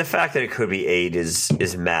I mean, the fact that it could be 8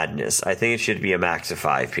 is madness. I think it should be a max of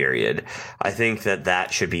 5, period. I think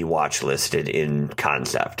that should be watch listed in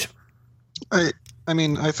concept. I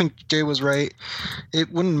mean, I think Jay was right.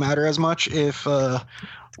 It wouldn't matter as much if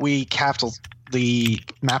we capped the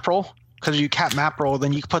map roll. Because you cap map roll,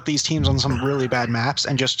 then you can put these teams on some really bad maps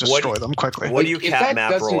and just destroy them quickly. What do you If cap that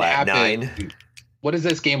map roll at? doesn't 9? What does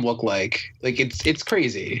this game look like? Like, it's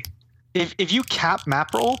crazy. If you cap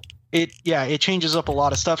map roll, it changes up a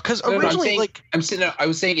lot of stuff. Because No, originally, I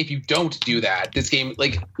was saying if you don't do that, this game,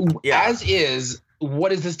 as is, what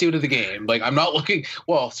does this do to the game? Like, I'm not looking.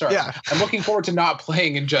 Well, sorry, I'm looking forward to not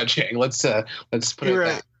playing and judging. Let's put it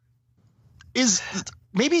right.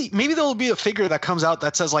 Maybe there'll be a figure that comes out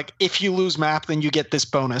that says like, if you lose map, then you get this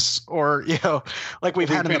bonus, or like we've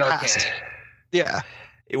had in the past. Arcade. Yeah.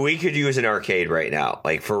 We could use an arcade right now.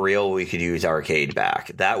 Like, for real, we could use arcade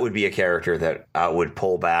back. That would be a character that would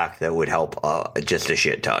pull back, that would help just a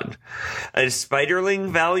shit ton. Does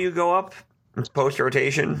Spiderling value go up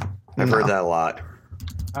post-rotation? I've heard that a lot.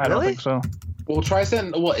 I don't think so. Well,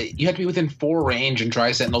 Tri-Sentinel, you have to be within 4 range, and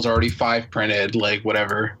Tri-Sentinel's already 5 printed, like,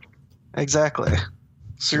 whatever. Exactly.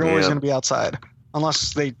 So you're always going to be outside.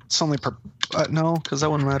 Unless they suddenly... no, because that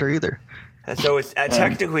wouldn't matter either. So it's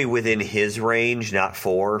technically within his range, not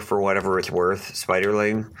 4, for whatever it's worth,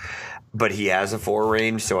 Spiderling. But he has a 4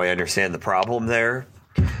 range, so I understand the problem there.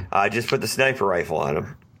 Just put the sniper rifle on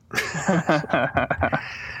him.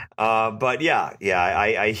 But yeah,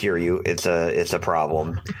 I hear you. It's a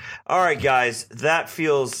problem. All right, guys, that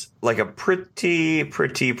feels like a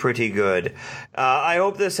pretty good. I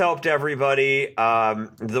hope this helped everybody.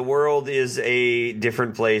 The world is a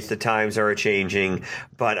different place. The times are changing,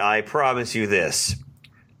 but I promise you this: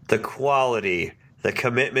 the quality. The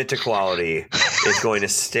commitment to quality is going to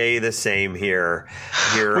stay the same here.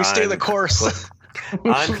 We stay the course.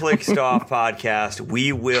 On Clickstuff Podcast,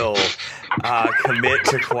 we will commit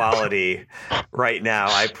to quality right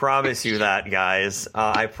now. I promise you that, guys.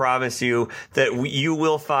 I promise you that you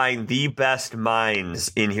will find the best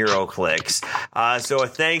minds in HeroClix. So a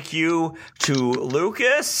thank you to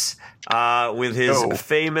Lucas with his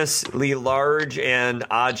famously large and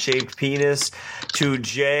odd-shaped penis, to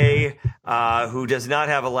Jay, who does not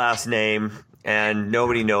have a last name, and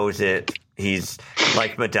nobody knows it. He's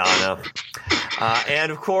like Madonna.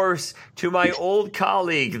 And, of course, to my old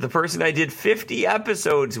colleague, the person I did 50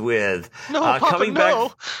 episodes with. Coming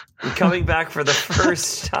back for the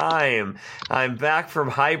first time. I'm back from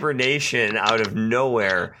hibernation out of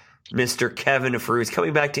nowhere. Mr. Kevin Fruse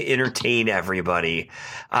coming back to entertain everybody.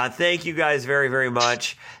 Thank you guys very, very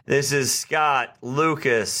much. This is Scott,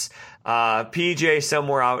 Lucas, PJ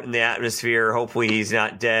somewhere out in the atmosphere. Hopefully he's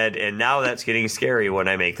not dead. And now that's getting scary when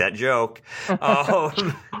I make that joke. He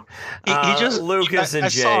just Lucas and I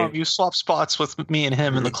Jay. saw him. You swapped spots with me and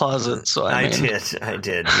him in the closet. So I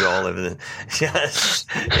did. You all live in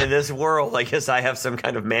this world. I guess I have some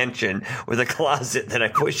kind of mansion with a closet that I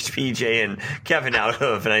pushed PJ and Kevin out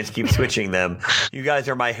of, and I just keep switching them. You guys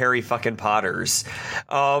are my Harry fucking Potters.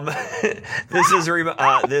 This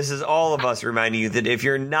is all of us reminding you that if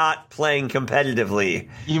you're not playing competitively,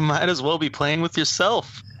 you might as well be playing with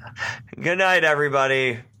yourself. Good night,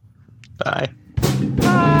 everybody. Bye.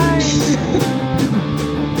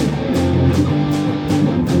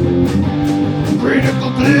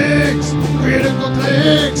 Critical Clicks! Critical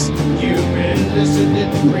Clicks! You've been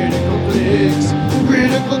listening to Critical Clicks!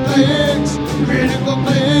 Critical Clicks! Critical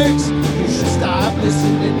Clicks! You should stop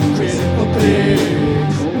listening to Critical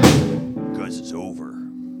Clicks! Because it's over.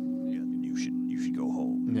 You should go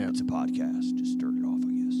home. Yeah. It's a podcast. Just turn it off,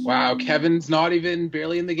 I guess. Wow, Kevin's not even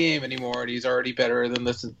barely in the game anymore, and he's already better than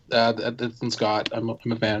this than Scott. I'm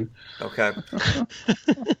a fan. Okay.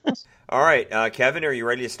 All right, Kevin, are you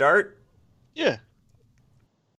ready to start? Yeah.